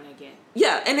baby on there yet.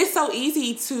 Yeah, and it's so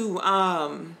easy to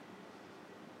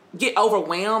get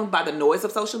overwhelmed by the noise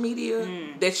of social media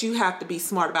that you have to be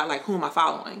smart about, like, who am I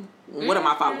following? What am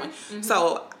I following? Mm-hmm.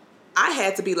 So I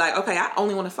had to be like, okay, I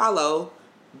only want to follow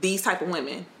these type of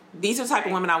women. These are the type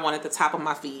of women I want at the top of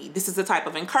my feed. This is the type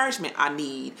of encouragement I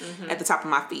need at the top of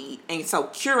my feed. And so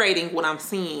curating what I'm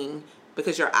seeing,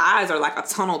 because your eyes are like a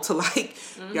tunnel to like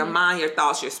your mind, your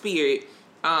thoughts, your spirit.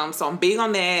 So I'm big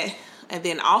on that. And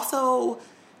then also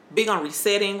big on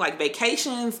resetting, like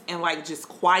vacations and like just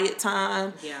quiet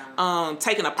time. Yeah.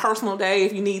 Taking a personal day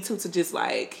if you need to just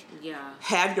like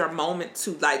have your moment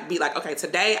to like be like, okay,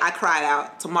 today I cried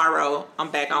out, tomorrow I'm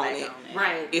back on it.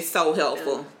 Right. It's so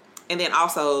helpful. And then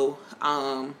also,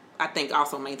 I think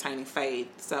also maintaining faith.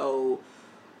 So,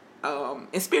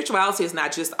 and spirituality is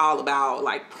not just all about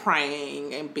like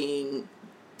praying and being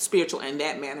spiritual in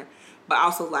that manner, but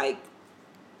also like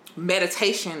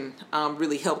meditation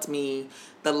really helped me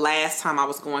the last time I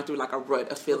was going through like a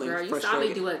rut of feeling frustrated. Girl, you saw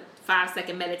me do a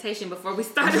 5-second meditation before we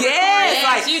started. Yes,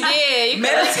 like you did. You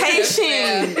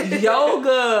meditation,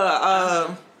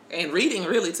 yoga, and reading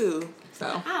really too. So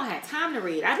I don't have time to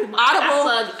read. I do Audible.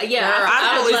 I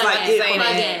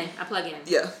plug in.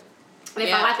 Yeah. And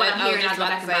if I like what I'm hearing, I go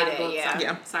back and buy the book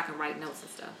yeah. so I can write notes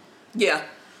and stuff. Yeah.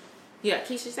 Yeah,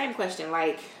 Keisha, same question.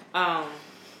 Like,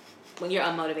 when you're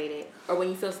unmotivated, or when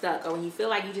you feel stuck, or when you feel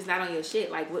like you're just not on your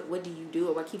shit, like, what do you do,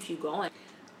 or what keeps you going?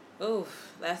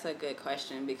 Oof, that's a good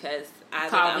question because I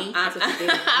think I'm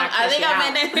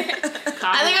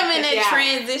in that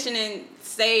transitioning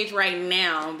stage right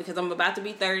now because I'm about to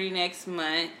be 30 next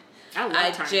month.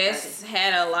 I just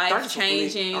had a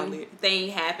life-changing thing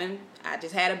happen. I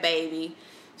just had a baby.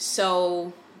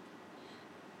 So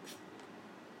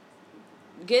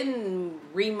getting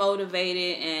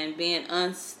remotivated and being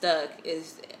unstuck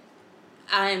is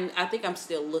I think I'm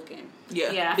still looking.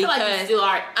 Yeah. I feel like you still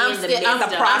are I'm in the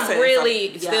process. I'm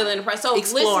really still in the process. So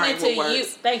exploring listening to you,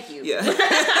 thank you. Yeah.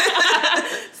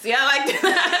 See, I like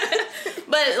that.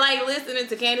 But like listening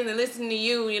to Kandice and listening to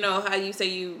you, you know how you say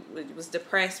you was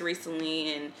depressed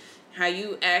recently and how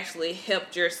you actually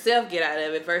helped yourself get out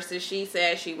of it versus she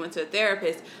said she went to a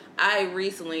therapist. I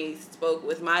recently spoke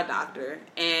with my doctor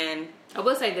and I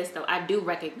will say this though, I do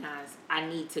recognize I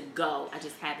need to go. I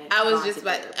just haven't. I was just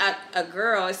about a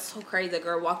girl. It's so crazy. A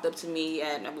girl walked up to me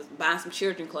and I was buying some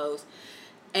children clothes,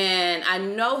 and I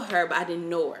know her, but I didn't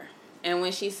know her. And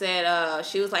when she said,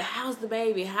 she was like, "How's the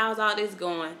baby? How's all this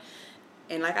going?"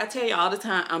 And like I tell you all the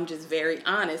time, I'm just very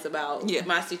honest about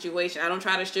my situation. I don't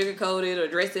try to sugarcoat it or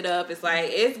dress it up. It's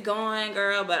like it's going,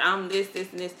 girl, but I'm this,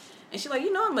 and this. And she's like,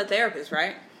 "You know, I'm a therapist,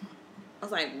 right?" I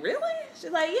was like, "Really?"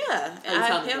 She's like, "Yeah." And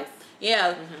I help.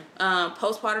 Yeah,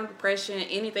 postpartum depression,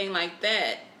 anything like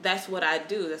that, that's what I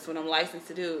do. That's what I'm licensed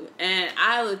to do. And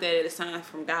I looked at it as a sign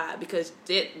from God because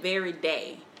that very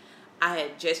day, I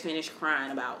had just finished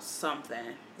crying about something.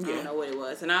 I don't know what it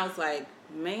was. And I was like,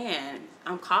 man,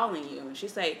 I'm calling you. And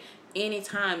she's like,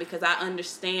 anytime, because I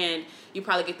understand you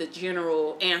probably get the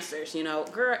general answers, you know,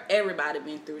 girl, everybody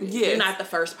been through this. Yes. You're not the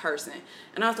first person.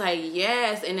 And I was like,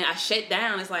 yes. And then I shut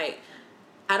down. It's like,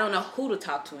 I don't know who to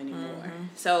talk to anymore.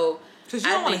 So... Because you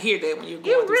don't want to hear that when you're going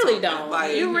you through really something. don't.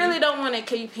 Like, you really don't want to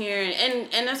keep hearing.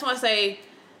 And that's why I say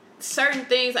certain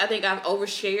things I think I've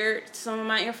overshared some of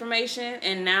my information.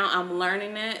 And now I'm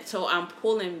learning that. So I'm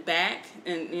pulling back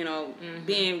and, you know,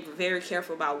 being very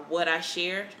careful about what I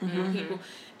share with people.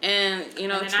 And, you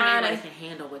know, and trying to can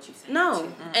handle what you say.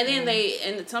 No. And then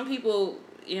and some people,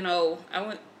 you know,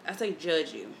 I say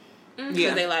judge you.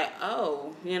 Because they like,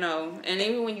 oh, you know. And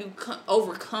even when you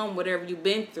overcome whatever you've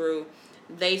been through,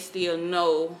 they still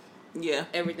know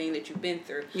everything that you've been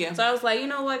through. Yeah. So I was like, you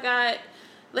know what, God,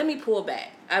 let me pull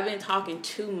back. I've been talking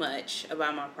too much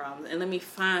about my problems, and let me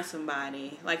find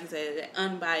somebody, like you said, that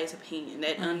unbiased opinion,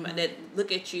 that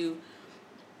look at you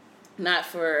not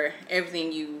for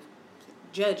everything you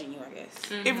judging you, I guess.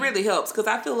 It really helps because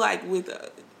I feel like with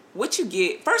what you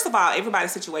get, first of all,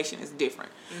 everybody's situation is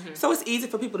different. So it's easy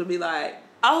for people to be like,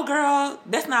 oh, girl,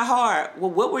 that's not hard.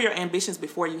 Well, what were your ambitions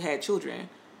before you had children?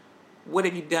 What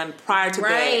have you done prior to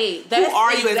that? That's who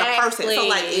are you as a person? So,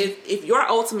 like, if your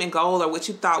ultimate goal or what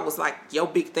you thought was, like, your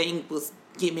big thing was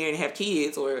get married and have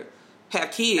kids or have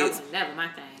kids. That was never my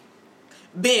thing.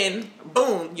 Then,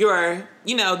 boom, you're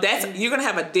going to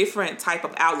have a different type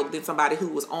of outlook than somebody who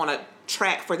was on a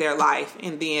track for their life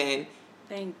and then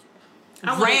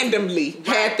randomly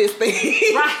had this thing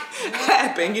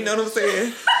happen. You know what I'm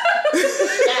saying?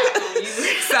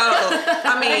 So,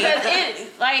 I mean,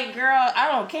 because like, girl,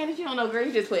 Kandice, you don't know, girl,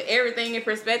 you just put everything in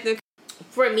perspective.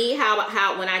 For me,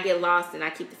 how when I get lost and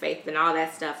I keep the faith and all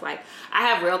that stuff, like, I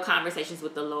have real conversations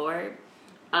with the Lord.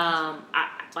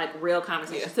 Real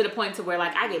conversations to the point to where,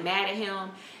 like, I get mad at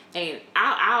him and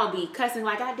I'll be cussing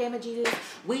like, God damn it, Jesus,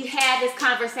 we had this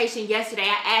conversation yesterday.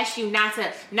 I asked you not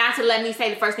to let me say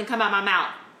the first thing come out my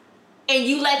mouth. And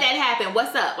you let that happen.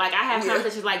 What's up? Like, I have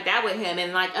conversations like that with him.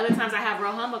 And, like, other times I have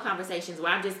real humble conversations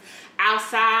where I'm just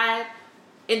outside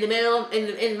in the middle,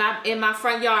 in my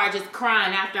front yard, just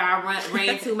crying after I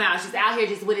ran 2 miles. Just out here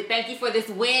just with it. Thank you for this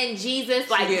win, Jesus.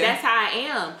 Like, that's how I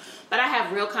am. But I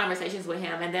have real conversations with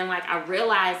him. And then, like, I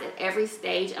realize at every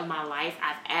stage of my life,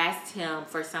 I've asked him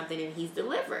for something and he's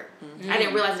delivered. I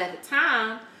didn't realize it at the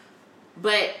time.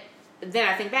 But then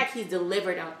I think back, he's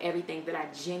delivered on everything that I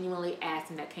genuinely asked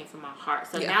him that came from my heart.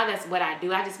 So now that's what I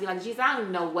do. I just be like, Jesus, I don't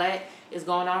even know what is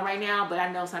going on right now, but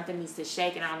I know something needs to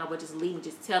shake, and I don't know what. Just leave me,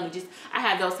 just tell me. I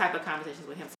have those type of conversations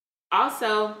with him.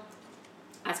 Also,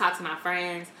 I talk to my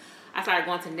friends. I started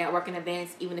going to networking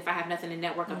events, even if I have nothing to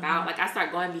network about. Like, I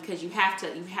start going because you have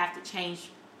to change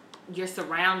your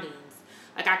surroundings.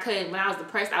 Like, I couldn't, when I was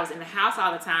depressed, I was in the house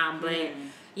all the time, but,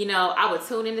 you know, I would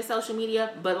tune into social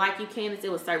media, but like you, Kandice,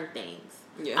 it was certain things.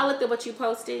 Yeah. I looked at what you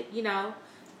posted, you know.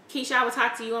 Keisha, I would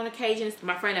talk to you on occasions.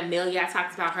 My friend Amelia, I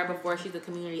talked about her before. She's a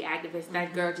community activist.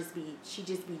 That girl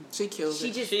she kills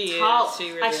it. She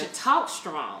talks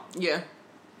strong. Yeah.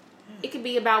 It could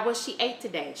be about what she ate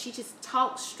today. She just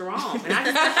talks strong. And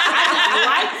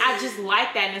I just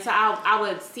like that. And so I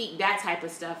would seek that type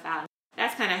of stuff out.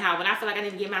 That's kind of how, when I feel like I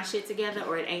need to get my shit together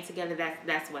or it ain't together,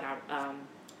 that's what I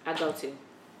go to.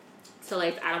 So,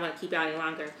 like, I don't want to keep y'all any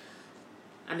longer.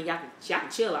 I mean, y'all can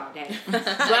chill all day. But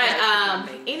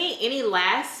any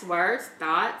last words,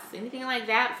 thoughts, anything like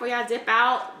that before y'all dip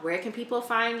out? Where can people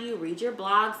find you? Read your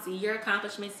blog, see your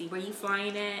accomplishments, see where you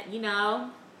flying at, you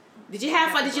know. Did you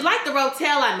have fun? Did you like the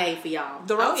rotel I made for y'all?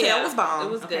 The rotel was bomb.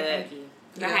 It was good. Thank you.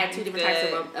 I had 2 different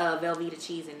types of Velveeta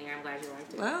cheese in there. I'm glad you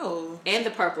liked it. Wow. And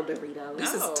the purple Doritos.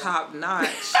 This is top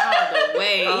notch. All the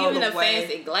way. Even the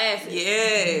fancy glasses.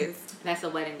 Yes. That's a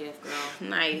wedding gift, girl.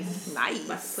 Nice.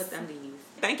 Let's put them to use.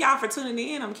 Thank y'all for tuning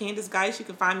in. I'm Kandice Geis. You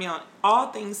can find me on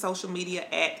all things social media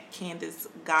at Kandice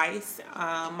Geis.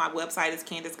 My website is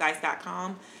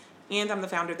KandiceGeis.com. And I'm the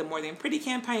founder of the More Than Pretty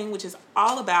campaign, which is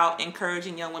all about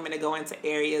encouraging young women to go into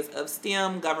areas of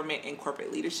STEM, government, and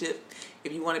corporate leadership.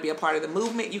 If you want to be a part of the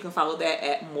movement, you can follow that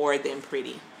at More Than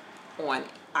Pretty on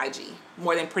IG.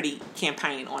 More Than Pretty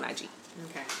campaign on IG.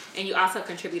 Okay. And you also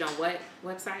contribute on what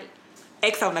website?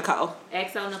 XO Nicole.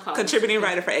 XO Nicole. Contributing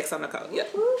writer for XO Nicole.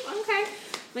 Yep. Okay.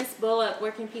 Miss Bullock,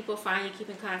 where can people find you, keep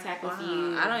in contact with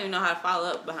you? I don't even know how to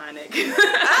follow up behind it. I'm just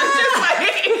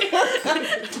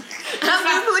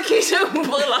LaKeysha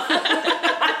Bullock.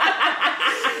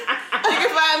 You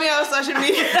can find me on social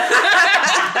media.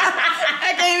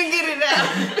 I can't even get it out.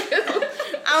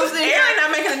 I'm sitting Aaron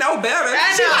not making it no better.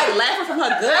 She like laughing from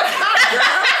her gut.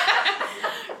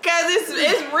 Cause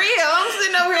it's real. I'm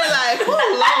sitting over here like, oh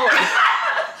Lord.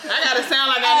 I gotta sound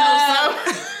like I know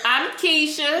something. I'm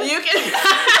Keisha. You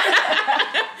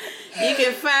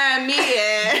can find me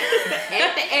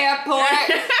at the airport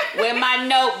with my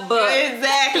notebook.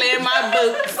 Exactly, in my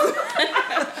boots.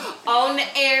 On the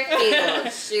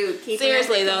airfield. Shoot.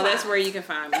 Seriously though, that's where you can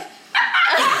find me.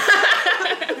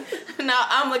 No,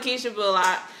 I'm LaKeysha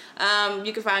Bullock.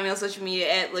 You can find me on social media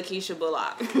at LaKeysha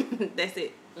Bullock. That's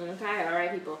it. Okay, all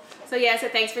right, people. So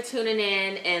thanks for tuning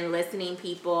in and listening,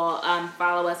 people.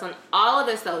 Follow us on all of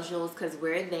the socials because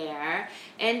we're there.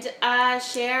 And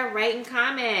share, rate, and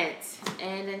comment.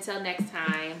 And until next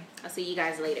time, I'll see you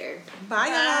guys later. Bye.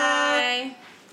 Bye.